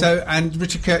 No. So, and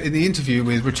Richard Curtis, in the interview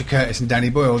with Richard Curtis and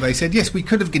Danny Boyle, they said, yes, we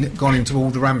could have gone into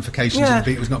all the ramifications of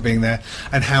the Beatles not being there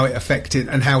and how it affected,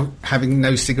 and how having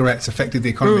no cigarettes affected the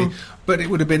economy. But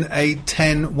it would have been a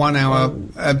 1-hour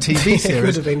TV series,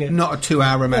 would have been, not a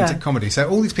 2-hour romantic comedy. So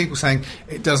all these people saying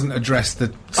it doesn't address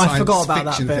the science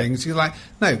fiction things, you're like,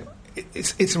 no,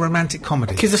 it's a romantic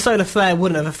comedy. Because the solar flare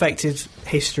wouldn't have affected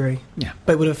history. Yeah.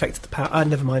 But it would have affected the power.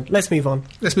 Never mind. Let's move on.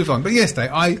 But yesterday,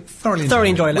 I thoroughly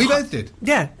enjoyed it. We both did.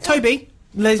 Yeah. Toby,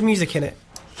 there's music in it.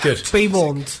 Good. Be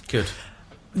warned. Good.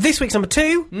 This week's number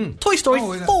 2, Toy Story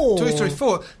 4. Toy Story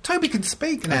 4. Toby can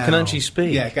speak now. I can actually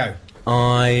speak. Yeah, go.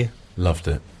 I loved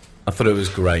it. I thought it was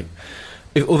great.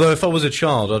 Although if I was a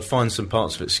child, I'd find some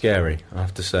parts of it scary, I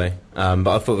have to say. But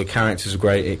I thought the characters were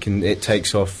great. It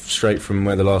takes off straight from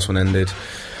where the last one ended.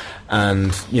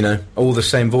 And, all the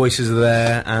same voices are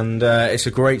there. And it's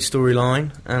a great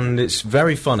storyline. And it's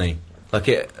very funny. Like,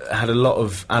 it had a lot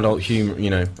of adult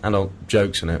humour, adult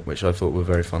jokes in it, which I thought were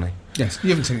very funny. Yes, you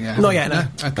haven't seen it yet, Not yet, no.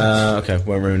 Okay. Okay,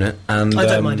 won't ruin it. And I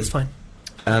don't mind, it's fine.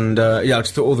 And, I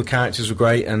just thought all the characters were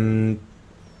great, and...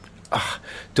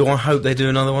 do I hope they do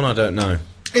another one? I don't know.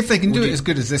 If they can do it as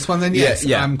good as this one, then yes,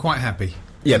 yeah. I'm quite happy.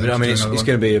 Yeah, but I mean, it's going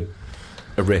to be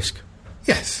a risk.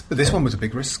 Yes, but this one was a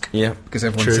big risk. Yeah. Because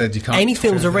everyone said you can't... Any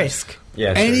film's a risk.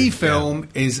 Yeah, Any film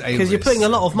is a risk. Because you're putting a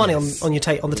lot of money on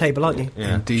the table, aren't you?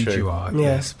 Yeah, Indeed true. you are. Yeah.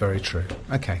 Yes, very true.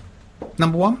 Okay.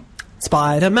 Number 1?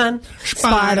 Spider-Man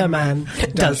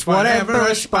does whatever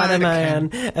a Spider-Man.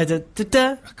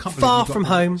 Far from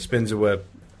home. Spins a web.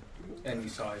 Any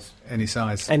size. Any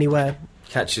size. Anywhere.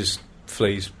 Catches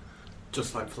fleas.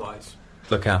 Just like flies.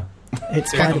 Look out.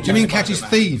 It's Do you Spider-Man. mean catches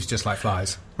thieves just like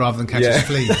flies, rather than catches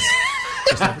fleas?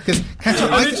 Because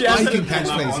I can catch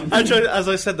fleas. Actually, as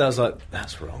I said that, I was like,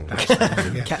 that's wrong.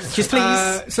 Catches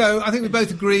fleas. So I think we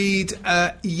both agreed,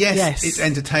 yes, it's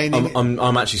entertaining.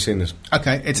 I'm actually seeing this.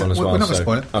 Okay, One as we're well, not going to so-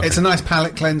 spoil it. okay. It's a nice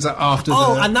palate cleanser after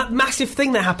And that massive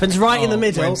thing that happens right in the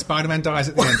middle. when Spider-Man dies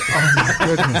at the end. Oh my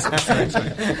goodness. It's very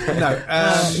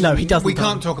funny. No, he doesn't We die.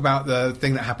 can't talk about the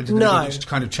thing that happens in the middle, which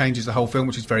kind of changes the whole film,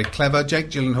 which is very clever. Jake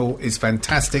Gyllenhaal is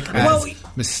fantastic as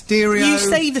Mysterio. You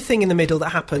say the thing in the middle that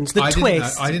happens, the twist.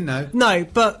 I didn't know. No,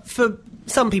 but for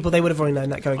some people, they would have already known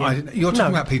that going in. You're talking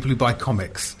No. about people who buy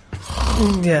comics.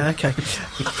 Yeah, okay.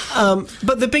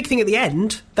 But the big thing at the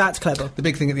end, that's clever. The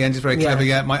big thing at the end is very clever,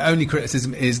 yeah. My only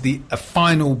criticism is a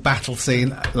final battle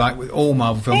scene, like with all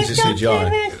Marvel films. Is it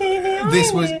CGI?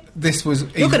 This was You're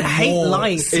even gonna hate more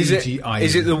lying. CGI.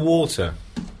 Is it the water?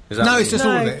 Is that No, it's just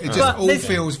No. all of it. It But just all there's-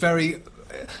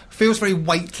 feels very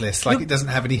weightless, like it doesn't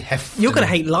have any heft. You're going in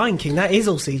to it. hate Lion King. That is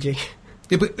all CG.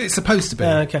 Yeah, but it's supposed to be.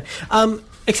 Okay.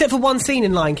 Except for one scene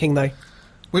in Lion King, though.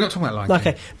 We're not talking about Lion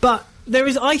King. Okay. But there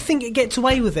is... I think it gets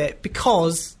away with it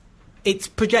because it's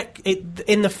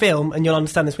in the film, and you'll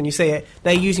understand this when you see it,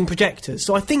 they're using projectors.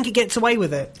 So I think it gets away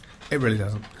with it. It really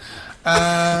doesn't.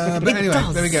 But It anyway,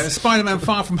 does. there we go. Spider-Man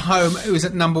Far From Home, it was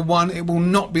at number 1. It will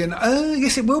not be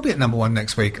yes, it will be at number 1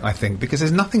 next week, I think, because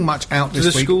there's nothing much out Do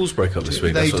this the week. schools break up this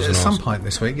week? They That's what do I at was some gonna ask. point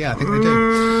this week, yeah, I think they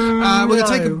do. We're going to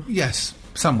take no. yes,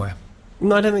 somewhere.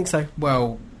 No, I don't think so. I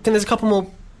Well, think there's a couple more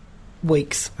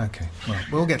weeks. okay, well,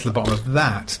 we'll get to the bottom of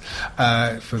that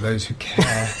for those who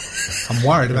care. I'm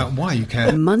worried about why you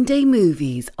care. Monday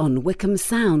Movies on Wycombe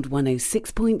Sound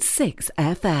 106.6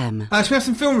 FM. So we have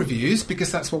some film reviews,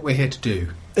 because that's what we're here to do.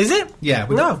 Is it? Yeah,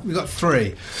 we've No. got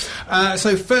 3.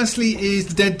 So firstly is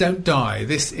The Dead Don't Die.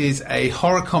 This is a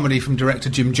horror comedy from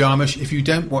director Jim Jarmusch. If you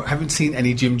haven't seen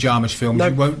any Jim Jarmusch films, No.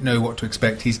 you won't know what to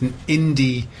expect. He's an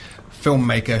indie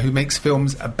filmmaker who makes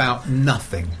films about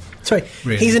nothing. Sorry.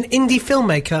 Really? He's an indie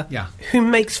filmmaker Yeah. who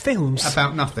makes films.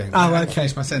 About nothing. Oh, I haven't okay.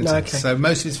 finished my sentence. No, okay. So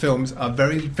most of his films are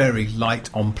very, very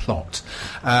light on plot.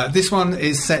 This one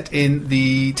is set in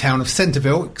the town of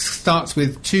Centreville. It starts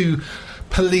with 2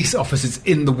 police officers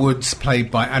in the woods,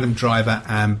 played by Adam Driver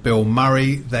and Bill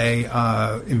Murray. They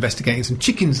are investigating some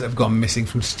chickens that have gone missing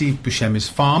from Steve Buscemi's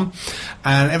farm,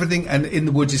 and in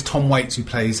the woods is Tom Waits, who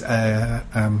plays a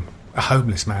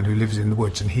homeless man who lives in the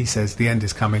woods, and he says the end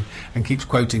is coming and keeps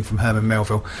quoting from Herman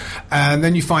Melville. And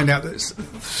then you find out that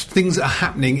things are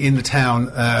happening in the town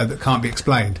that can't be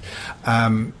explained.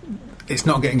 It's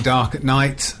not getting dark at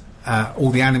night.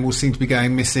 All the animals seem to be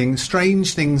going missing.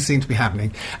 Strange things seem to be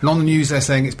happening. And on the news they're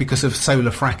saying it's because of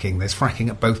solar fracking. There's fracking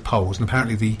at both poles, and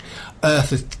apparently the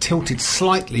Earth has tilted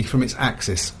slightly from its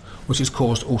axis, which has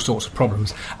caused all sorts of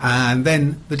problems. And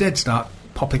then the dead start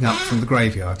popping up from the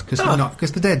graveyard, because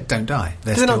the dead don't die.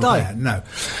 They're Do they still not die? there. No.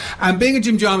 And being a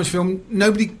Jim Jarmusch film,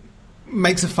 nobody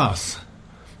makes a fuss.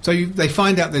 So they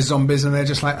find out there's zombies, and they're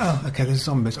just like, oh, okay, there's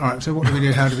zombies. All right, so what do we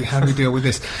do? How do we deal with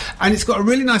this? And it's got a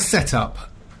really nice setup.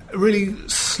 Really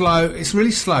slow. It's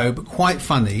really slow, but quite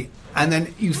funny. And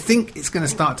then you think it's going to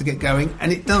start to get going,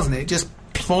 and it doesn't. It just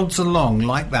plods along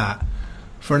like that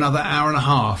for another hour and a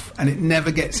half, and it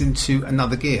never gets into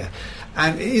another gear.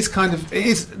 And this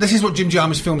is what Jim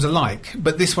Jarmusch films are like,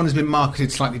 but this one has been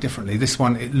marketed slightly differently. This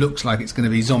one, it looks like it's going to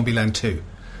be Zombieland 2.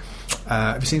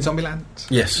 Have you seen Zombieland?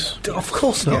 Yes. Of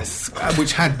course not. Yes,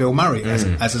 which had Bill Murray as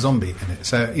a zombie in it.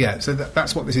 So yeah,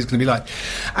 that's what this is going to be like.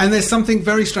 And there's something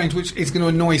very strange which is going to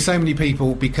annoy so many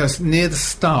people, because near the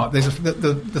start, there's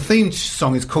the theme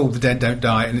song is called "The Dead Don't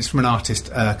Die," and it's from an artist,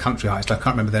 country artist. I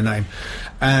can't remember their name.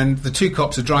 And the 2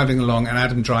 cops are driving along, and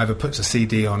Adam Driver puts a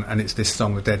CD on, and it's this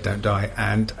song, "The Dead Don't Die."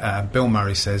 And Bill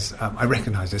Murray says, "I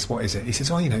recognise this. What is it?" He says,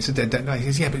 "Oh, it's "The Dead Don't Die." He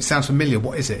says, "Yeah, but it sounds familiar.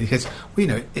 What is it?" He says,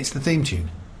 "Well, it's the theme tune."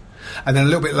 And then a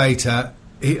little bit later,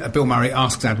 Bill Murray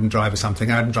asks Adam Driver something.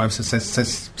 Adam Driver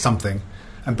says something,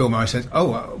 and Bill Murray says,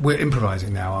 "Oh, we're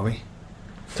improvising now, are we?"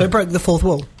 So it broke the fourth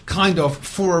wall. Kind of,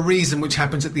 for a reason which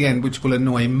happens at the end, which will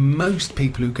annoy most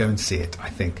people who go and see it, I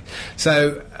think.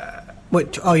 So,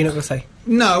 Which? Oh, you're not going to say?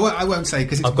 no, I won't say,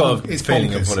 because I've got a it's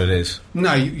feeling bonkers. of what it is.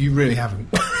 No, you really haven't.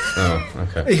 Oh,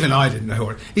 okay. Even I didn't know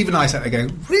what. Even I sat there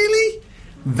going, "Really?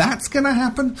 That's going to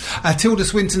happen?" Tilda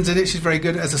Swinton's in it. She's very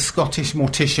good as a Scottish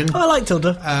mortician. I like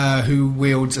Tilda. Who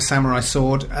wields a samurai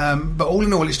sword, but all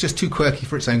in all, it's just too quirky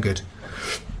for its own good.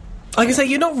 I can say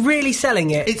you're not really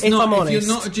selling it. It's if not. I'm honest.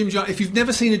 If you're not if you've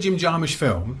never seen a Jim Jarmusch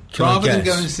film, Can I rather than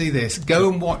guess? go and see this, go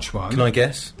and watch one. Can I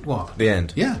guess? What? The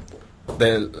end. Yeah.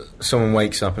 Someone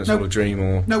wakes up and it's Nope. all a dream,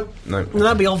 or Nope. No. Well,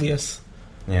 that'd be obvious.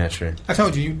 Yeah, true. I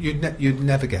told you, you'd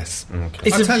never guess. Okay.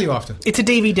 It's I'll a- tell you after. It's a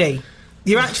DVD.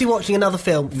 You're actually watching another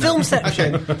film.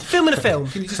 Filmception. Okay. Film in a film.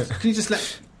 Can you just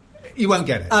let? You won't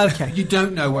get it. Okay. You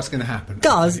don't know what's going to happen.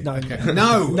 Does? No. Okay.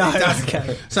 No. No, It doesn't.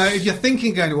 okay. So if you're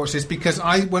thinking going to watch this, because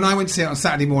when I went to see it on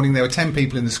Saturday morning, there were 10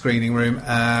 people in the screening room,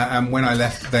 and when I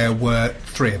left, there were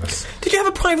 3 of us. Did you have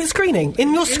a private screening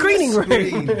in your screening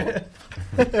room?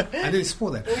 I did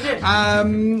support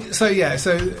that.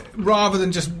 So rather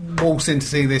than just waltz in to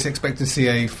see this, expecting to see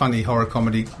a funny horror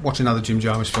comedy, watch another Jim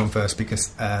Jarmusch film first,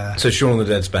 because So Shaun of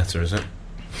the Dead's better, is it?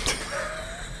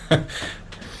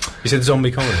 You said zombie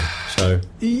comedy. So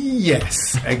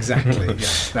Yes, exactly.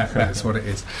 Yes, that's what it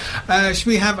is. Should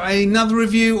we have another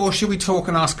review, or should we talk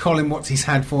and ask Colin what he's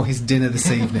had for his dinner this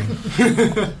evening?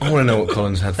 I want to know what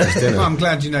Colin's had for his dinner. Well, I'm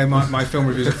glad you know my film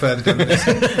reviews are further down the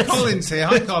list. Colin's here.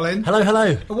 Hi, Colin. Hello,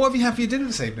 hello. What have you had for your dinner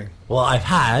this evening? Well, I've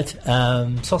had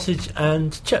sausage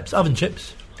and chips, oven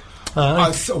chips.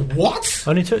 What?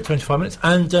 Only took 25 minutes.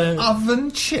 And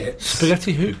Oven chips?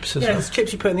 spaghetti hoops as Yeah, well. it's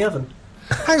chips you put in the oven.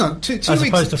 Hang on, two As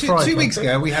opposed to fried 2 weeks ones.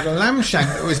 ago we had a lamb shank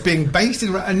that was being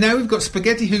basted, and now we've got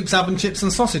spaghetti hoops, oven chips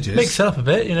and sausages. Mix it up a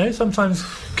bit, sometimes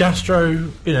gastro,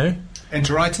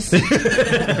 Enteritis?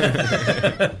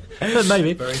 but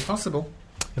maybe. Very possible.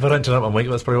 If I don't turn up one week,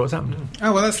 that's probably what's happened.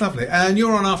 Oh, well, that's lovely. And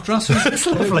you're on after us. It's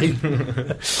lovely.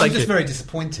 I'm Thank just you. very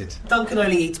disappointed. Duncan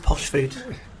only eats posh food.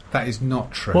 That is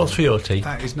not true. What's for your tea?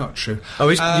 That is not true. Oh,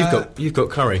 you've got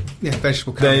curry. Yeah,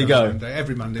 vegetable curry. There you on go. Monday,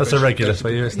 every Monday. That's a vegetable regular curry. for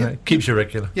you, isn't Yeah. it? Keeps you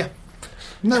regular. Yeah.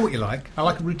 Know what you like. I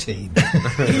like a routine. You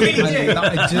really do.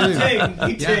 I do.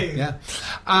 You do. Yeah.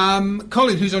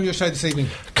 Colin, who's on your show this evening?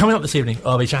 Coming up this evening,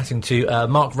 I'll be chatting to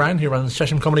Mark Rann, who runs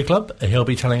Chesham Comedy Club. He'll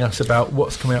be telling us about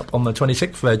what's coming up on the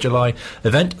 26th for their July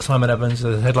event. Simon Evans,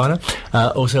 the headliner.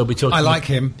 Also, we'll be talking... I like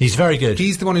him. He's very good.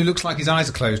 He's the one who looks like his eyes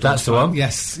are closed. That's all the time. one.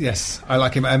 Yes. I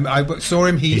like him. I saw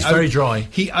him. He's very dry.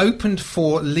 He opened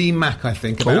for Lee Mack, I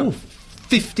think, about Ooh.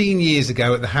 15 years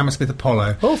ago at the Hammersmith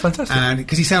Apollo. Oh, fantastic. And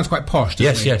because he sounds quite posh, doesn't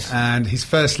Yes, he? yes. And his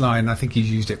first line, I think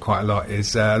he's used it quite a lot,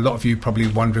 is a lot of you probably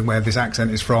wondering where this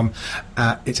accent is from.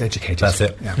 It's educated. That's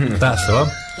it. Yeah. That's the one.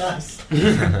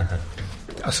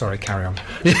 Nice. Sorry, carry on.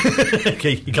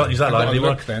 Okay, you can't use that line Got a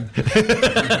anymore. look then.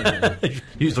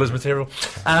 Use all his material.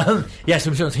 Yes,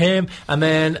 we'll be talking to him. And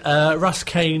then Russ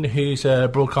Kane, who's a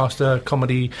broadcaster,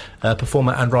 comedy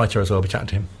performer and writer as well. We'll be chatting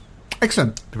to him.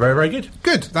 Excellent. Very, very good.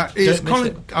 Good. That is Don't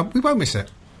miss Colin. We won't miss it.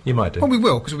 You might do. Well, we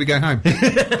will, because we go home. Put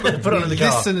it on in the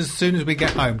car. Listen as soon as we get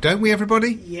home, don't we,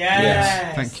 everybody?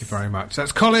 Yes. Thank you very much.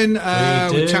 That's Colin We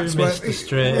with do, Chatsworth. Mr.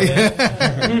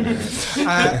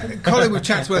 Strip. Colin with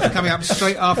Chatsworth coming up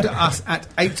straight after us at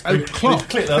 8 o'clock.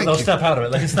 Click, Thank they'll you. snap out of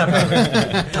it. They can snap out of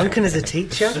it. Duncan is a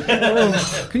teacher?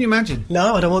 Can you imagine?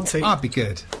 No, I don't want to. I'd be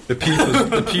good. The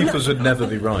pupils would never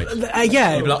be right.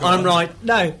 Yeah. You'd be like, I'm right.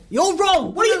 No, you're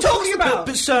wrong. What are you talking about?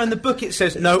 But sir, in the book it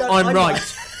says, no, No, I'm I'm right.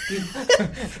 right.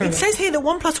 It says here that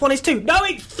 1 + 1 is 2. No,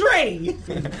 it's 3.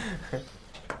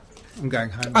 I'm going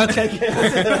home. Okay.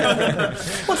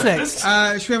 What's next?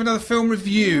 Should we have another film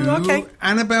review? Okay.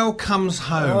 Annabelle Comes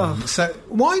Home. So,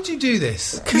 why do you do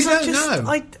this? 'Cause You I don't just- know.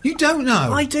 I- You don't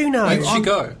know. I do know. Where did she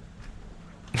go?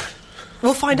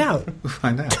 We'll find out. We'll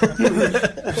find out.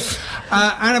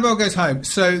 Annabelle Goes Home.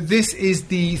 So this is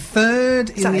the third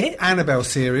in that the it? Annabelle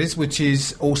series, which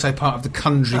is also part of the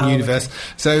Conjuring Oh, universe.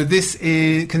 So this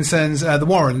concerns the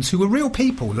Warrens, who were real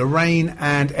people, Lorraine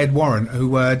and Ed Warren, who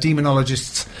were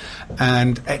demonologists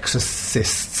and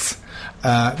exorcists.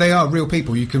 They are real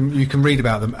people. You can read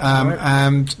about them.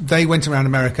 And they went around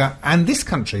America and this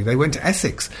country. They went to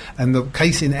Essex, and the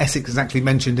case in Essex is actually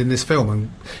mentioned in this film.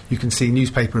 And you can see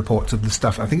newspaper reports of the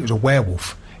stuff. I think it was a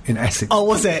werewolf in Essex. Oh,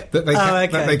 was it? That they, okay.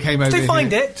 that they came over Did they here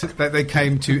find it? that they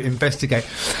came to investigate.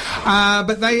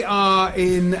 But they are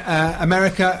in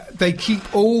America. They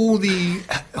keep all the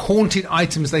haunted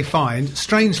items they find.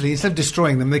 Strangely, instead of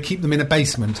destroying them, they keep them in a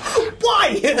basement.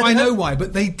 Why? I know why,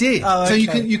 but they did. Oh, So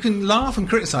okay. you can laugh and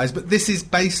criticise, but this is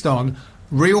based on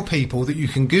real people that you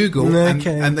can Google,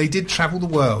 Okay. and they did travel the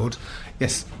world.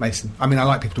 Yes, Mason. I mean, I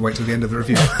like people to wait till the end of the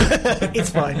review.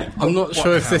 It's fine. I'm not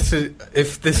sure the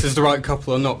if this is the right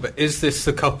couple or not, but is this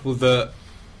the couple that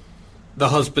the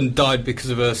husband died because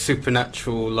of a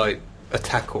supernatural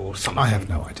attack or something? I have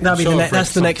no idea. That'll be Sure, the I've read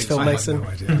that's the next something. film, I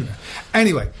have Mason. no idea.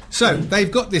 Anyway, so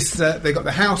they've got this. They've got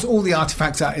the house. All the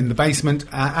artifacts are in the basement.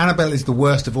 Annabelle is the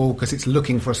worst of all because it's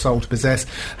looking for a soul to possess.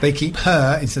 They keep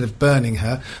her, instead of burning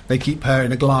her, they keep her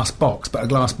in a glass box, but a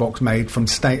glass box made from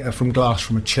glass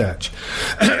from a church.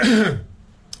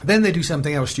 Then they do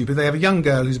something else stupid. They have a young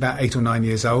girl who's about 8 or 9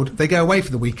 years old. They go away for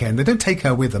the weekend. They don't take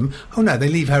her with them. Oh no, they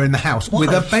leave her in the house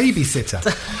with a babysitter.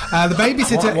 The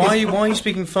babysitter. Why are you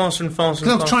speaking faster and faster?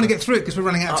 Because I was trying to get through it because we're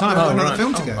running out of time. I've got another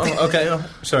film to go. Oh, okay.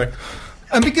 Sorry.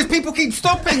 And because people keep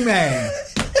stopping there.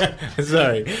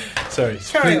 Sorry.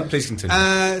 Carry on. Please continue.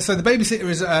 So the babysitter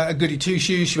is a goody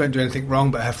two-shoes. She won't do anything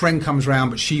wrong, but her friend comes round,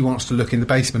 but she wants to look in the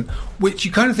basement, which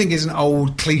you kind of think is an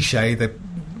old cliche. They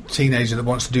teenager that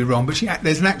wants to do wrong, but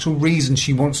there's an actual reason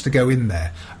she wants to go in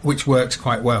there, which works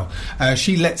quite well.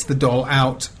 She lets the doll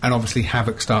out, and obviously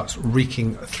havoc starts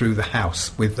wreaking through the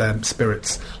house with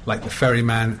spirits like the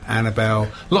ferryman, Annabelle.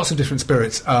 Lots of different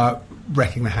spirits are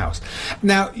wrecking the house.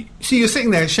 Now, so you're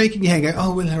sitting there shaking your head going,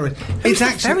 oh, Will Herod. Who's the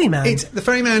ferryman? The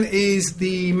ferryman is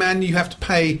the man you have to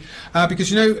pay, because,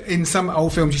 you know, in some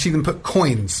old films you see them put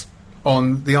coins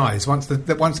on the eyes. Once the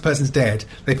person's dead,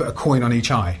 they put a coin on each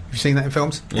eye. Have you seen that in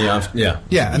films? Yeah.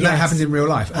 Yeah, and that happens in real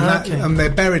life. And, and they're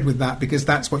buried with that because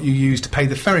that's what you use to pay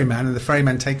the ferryman, and the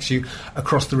ferryman takes you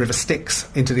across the River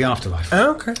Styx into the afterlife.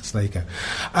 Oh, okay. So there you go.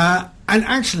 And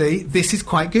actually, this is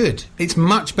quite good. It's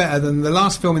much better than the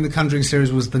last film in the Conjuring series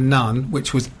was The Nun,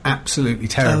 which was absolutely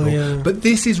terrible. Oh, yeah. But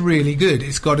this is really good.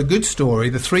 It's got a good story.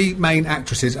 The three main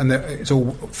actresses, and it's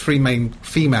all three main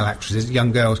female actresses,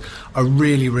 young girls, are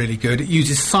really, really good. It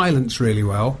uses silence really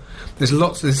well.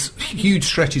 There's huge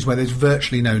stretches where there's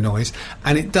virtually no noise,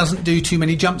 and it doesn't do too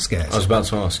many jump scares. I was about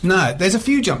to ask. No, there's a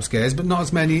few jump scares, but not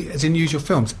as many as in usual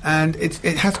films. And it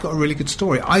has got a really good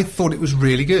story. I thought it was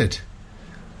really good.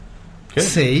 Good.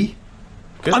 See?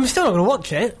 Good. I'm still not going to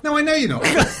watch it. No, I know you're not.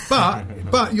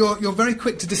 but you're very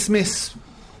quick to dismiss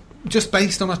just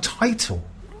based on a title.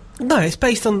 No, it's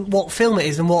based on what film it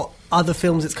is and what other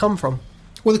films it's come from.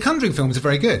 Well, the Conjuring films are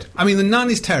very good. I mean, The Nun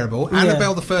is terrible. Yeah.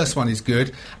 Annabelle, the first one, is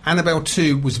good. Annabelle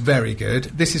 2 was very good.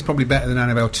 This is probably better than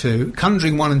Annabelle 2.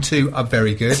 Conjuring 1 and 2 are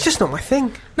very good. It's just not my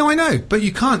thing. No, I know, but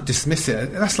you can't dismiss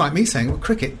it. That's like me saying, well,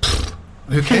 cricket, pfft,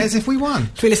 who cares if we won?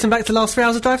 Should we listen back to the last 3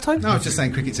 hours of drive time? No, I was just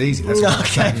saying cricket's easy. That's what I'm Okay,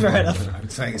 saying. fair enough. I'm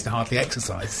saying it's hardly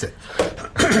exercise, is it?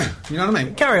 You know what I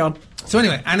mean? Carry on. So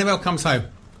anyway, Annabelle Comes Home.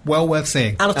 Well worth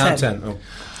seeing. Out of 10. Out of 10. Oh.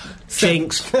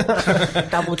 Jinx.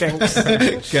 Double jinx.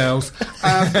 Girls.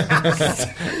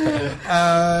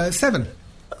 7.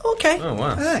 Okay. Oh,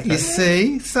 wow. You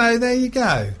see? So there you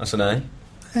go. That's an A.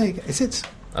 There you go. Is it?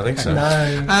 I think so.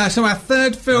 No. So our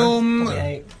third film... Probably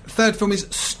 8. Third film is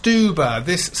Stuber.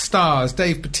 This stars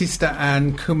Dave Bautista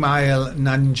and Kumail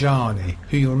Nanjiani,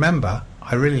 who you remember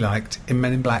I really liked in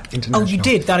Men in Black International. Oh, you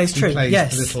did? That is He true. plays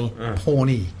Yes. the little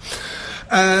pawnee.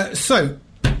 So,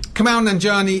 Kumail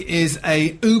Nanjiani is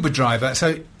a Uber driver.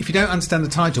 So, if you don't understand the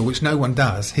title, which no one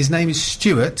does, his name is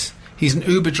Stuart. He's an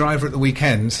Uber driver at the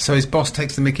weekends, so his boss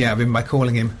takes the mickey out of him by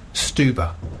calling him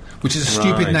Stuber, which is a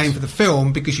stupid Right. name for the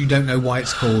film because you don't know why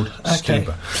it's called Okay.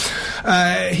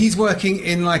 Stuber. He's working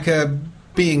in like a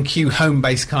B&Q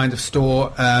home-based kind of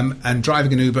store and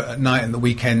driving an Uber at night and the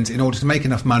weekends in order to make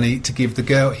enough money to give the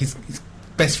girl, his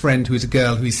best friend, who is a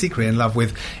girl who he's secretly in love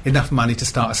with, enough money to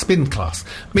start a spin class.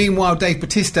 Meanwhile, Dave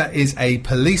Bautista is a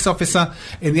police officer.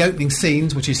 In the opening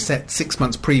scenes, which is set 6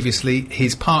 months previously,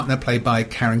 his partner, played by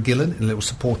Karen Gillan in a little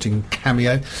supporting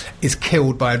cameo, is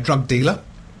killed by a drug dealer.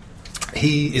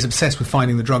 He is obsessed with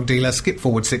finding the drug dealer. Skip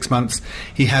forward 6 months.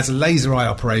 He has a laser eye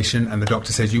operation, and the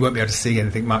doctor says you won't be able to see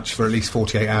anything much for at least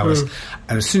 48 hours.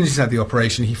 And as soon as he's had the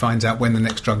operation, he finds out when the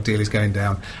next drug deal is going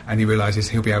down, and he realises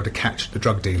he'll be able to catch the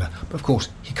drug dealer. But of course,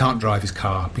 he can't drive his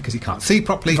car because he can't see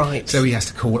properly, Right. so he has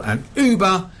to call an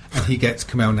Uber. And he gets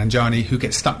Kumail Nanjiani, who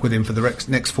gets stuck with him for the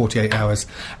next 48 hours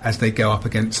as they go up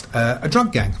against a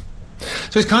drug gang.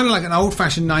 So it's kind of like an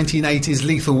old-fashioned 1980s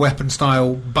Lethal Weapon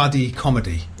style buddy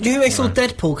comedy. Do you think they saw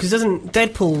Deadpool? Because doesn't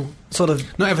Deadpool sort of...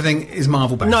 Not everything is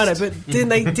Marvel-based. No, but didn't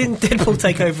Deadpool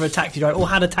take over a taxi driver, or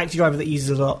had a taxi driver that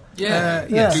uses it a lot? Yeah,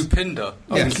 yes. Dupinder.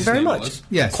 I Yes. think his Very name much. was.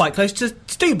 Yes. Quite close to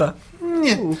Stuber.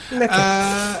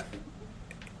 Yeah.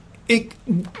 It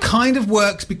kind of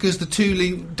works because the two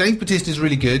lead... Dave Bautista is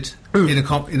really good in a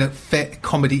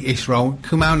comedy-ish role.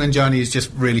 Kumail Nanjiani is just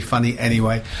really funny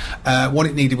anyway. What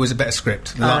it needed was a better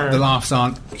script. The laughs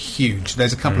aren't huge.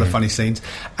 There's a couple of funny scenes.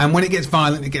 And when it gets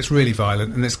violent, it gets really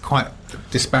violent. And there's quite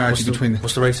disparity between...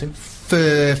 What's the rating?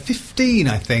 For 15,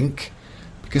 I think,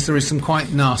 because there is some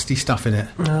quite nasty stuff in it.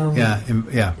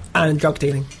 Yeah. And drug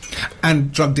dealing.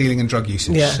 And drug dealing and drug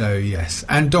usage. Yeah. So, yes.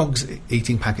 And dogs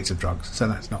eating packets of drugs. So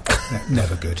that's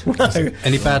never good. is it?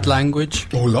 Any bad language?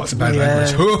 Oh, lots of bad Yeah.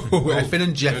 language. Oh, effing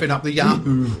and jeffing up the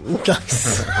yahoo.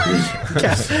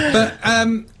 But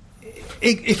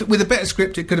if with a better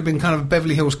script, it could have been kind of a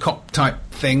Beverly Hills Cop type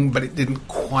thing, but it didn't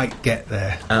quite get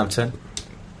there. Out of 10.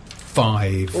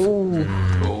 5.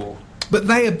 Oh. But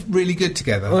they are really good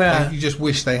together. Yeah. You just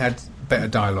wish they had better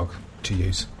dialogue to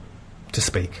use, to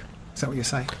speak. Is that what you're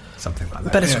saying? Something like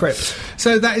that. Better yeah. script.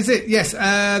 So that is it. Yes,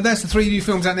 there's the 3 new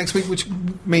films out next week, which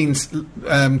means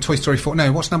Toy Story 4.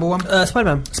 No, what's number 1?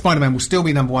 Spider-Man. Spider-Man will still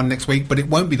be number 1 next week, but it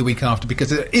won't be the week after because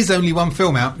there is only one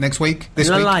film out next week. This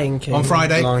The week, Lion King. on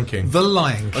Friday. Lion King. The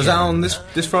Lion King. Was that on this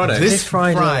Friday? This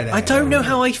Friday. I don't know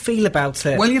how I feel about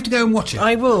it. Well, you have to go and watch it.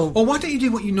 I will. Or why don't you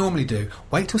do what you normally do?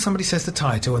 Wait till somebody says the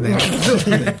title and then look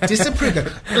and then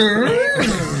disapprove.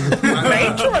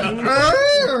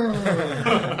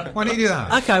 Why don't you do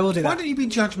that? Okay, we'll do that. Why don't you be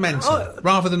judgmental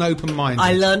rather than open-minded?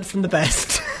 I learned from the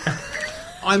best.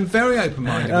 I'm very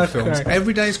open-minded with films. Okay.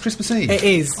 Every day is Christmas Eve. It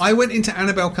is. I went into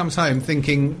Annabelle Comes Home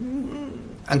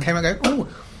thinking, and came out going, oh.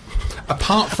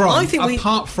 Apart from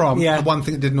the one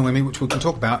thing that did annoy me, which we can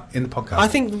talk about in the podcast. I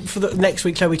think for the next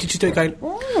week's show we could just do it going,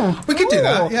 we could do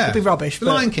that, yeah. It'd be rubbish. The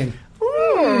Lion King.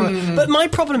 But my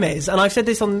problem is, and I've said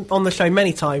this on the show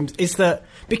many times, is that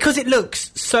because it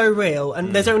looks so real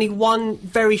and there's only one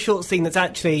very short scene that's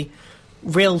actually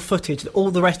real footage,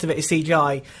 all the rest of it is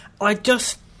CGI, I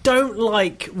just don't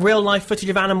like real life footage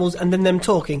of animals and then them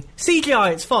talking.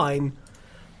 CGI, it's fine.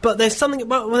 But there's something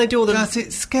about when they do all the... Does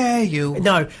it scare you?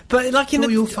 No, but like in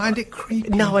you'll find it creepy.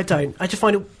 No, I don't. I just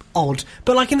find it odd.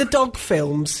 But like in the dog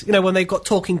films, you know, when they've got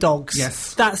talking dogs.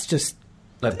 Yes. That's just...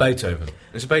 Like Beethoven.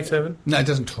 Is it Beethoven? No, it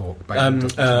doesn't talk. Beethoven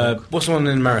doesn't talk. What's the one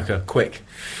in America? Quick.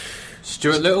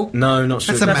 Stuart Little? No, not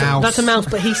Stuart. That's a mouse. That's a mouse,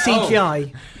 but he's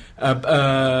CGI.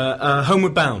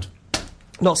 Homeward Bound.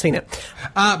 Not seen it.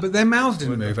 But their mouths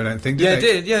didn't move, I don't think, did they?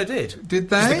 It did. Did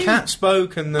they? The cat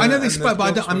spoke and I know they spoke,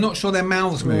 but I'm not sure their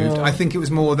mouths moved. I think it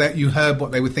was more that you heard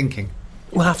what they were thinking.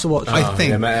 We'll have to watch it. I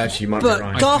think. Yeah, actually, you might But be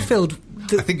right. Garfield...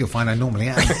 I think you'll find I normally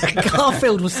am.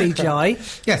 Garfield was CGI.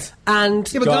 Yes.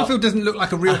 And... Yeah, but Garfield doesn't look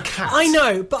like a real cat. I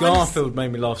know, but... Garfield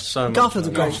made me laugh so much. Garfield's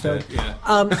a great film. Yeah.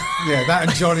 Yeah, that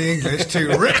and Johnny English,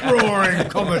 two rip-roaring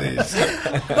comedies.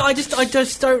 But I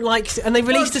just don't like... And they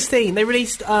released a scene. They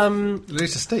released...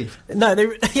 Lisa Steve. No,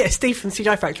 Steve from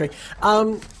CGI Factory.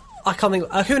 I can't think...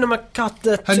 Hakuna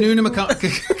Matata. Hakuna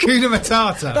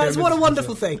Matata. That's what a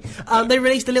wonderful thing. They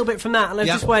released a little bit from that, and I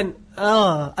just went,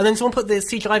 and then someone put the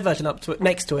CGI version up to it,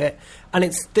 next to it, and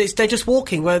they're just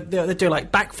walking where they're doing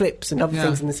like backflips and other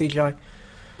things in the CGI.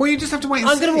 Well, you just have to wait and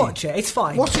see. I'm going to watch it. It's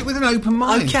fine. Watch it with an open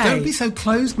mind. Okay. Don't be so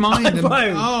closed-minded.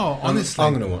 I won't. Honestly.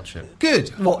 I'm going to watch it. Good.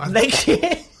 What, next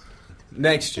year?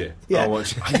 Next year, Yeah. I'll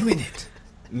watch it. Are you in it?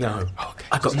 No. Okay.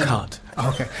 I got cut.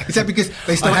 Okay. Is that because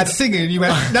they started singing and you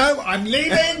went, no, I'm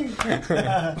leaving?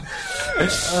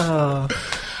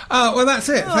 Well, that's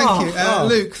it. Thank you.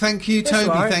 Luke, thank you. Toby,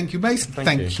 right. thank you. Mason,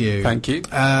 thank you. Thank you.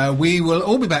 We will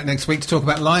all be back next week to talk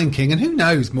about Lion King, and who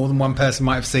knows, more than one person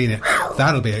might have seen it.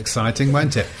 That'll be exciting,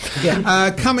 won't it?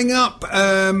 Yeah. Coming up,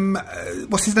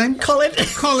 what's his name? Colin.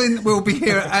 Colin will be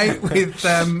here at 8 with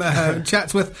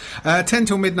Chatsworth. 10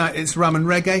 till midnight, it's Rum and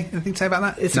Reggae. Anything to say about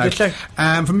that? It's a good show.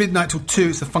 From midnight till 2,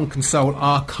 it's the Funk and Soul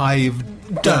Archive.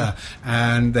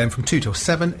 And then from 2 till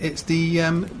 7, it's the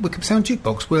Wycombe Sound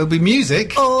Jukebox, where there'll be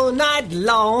music All night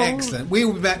long. Excellent. We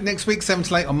will be back next week, 7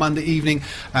 till 8 on Monday evening,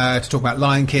 to talk about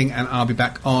Lion King, and I'll be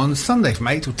back on Sunday from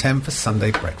 8 till 10 for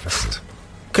Sunday breakfast.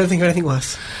 Couldn't think of anything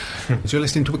worse. So you're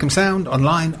listening to Wycombe Sound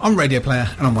online, on Radio Player,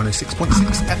 and on 106.6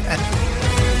 FM.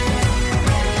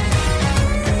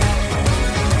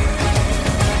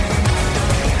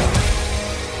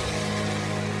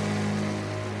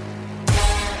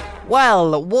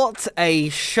 Well, what a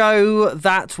show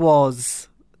that was.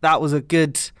 That was a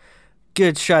good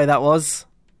show, that was.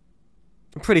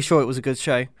 I'm pretty sure it was a good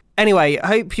show. Anyway, I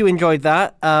hope you enjoyed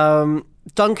that.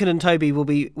 Duncan and Toby will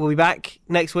be back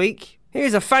next week.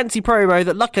 Here's a fancy promo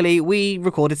that luckily we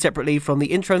recorded separately from the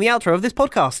intro and the outro of this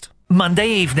podcast. Monday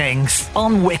evenings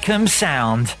on Wycombe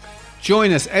Sound.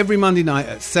 Join us every Monday night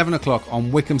at 7 o'clock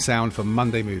on Wycombe Sound for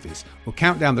Monday Movies. We'll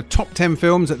count down the top 10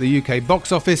 films at the UK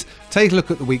box office, take a look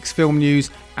at the week's film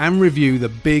news, and review the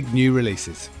big new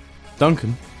releases.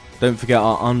 Duncan, don't forget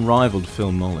our unrivaled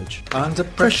film knowledge. Under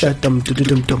pressure. Dum, dum,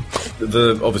 dum, dum.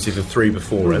 Obviously the three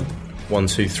before it. 1,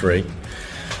 2, 3.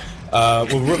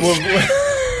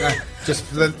 Just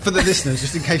for the listeners,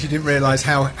 just in case you didn't realise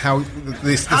how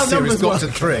this series got to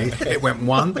 3, it went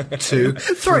 1, 2,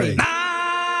 3.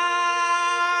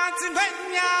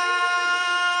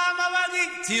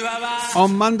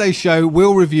 On Monday's show,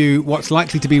 we'll review what's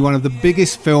likely to be one of the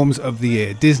biggest films of the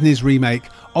year, Disney's remake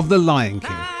of The Lion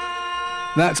King.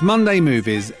 That's Monday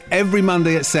Movies, every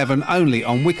Monday at 7, only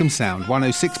on Wycombe Sound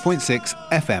 106.6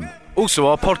 FM. Also,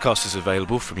 our podcast is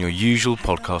available from your usual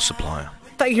podcast supplier.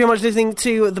 Thank you very much for listening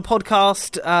to the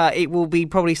podcast. It will be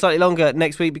probably slightly longer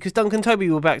next week because Duncan and Toby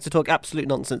will be back to talk absolute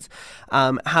nonsense.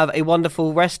 Have a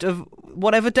wonderful rest of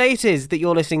whatever day it is that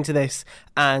you're listening to this,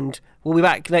 and we'll be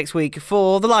back next week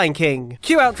for The Lion King.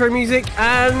 Cue outro music,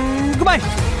 and goodbye.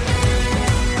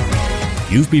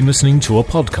 You've been listening to a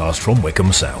podcast from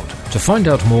Wycombe Sound. To find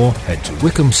out more, head to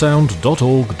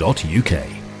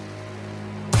wycombesound.org.uk.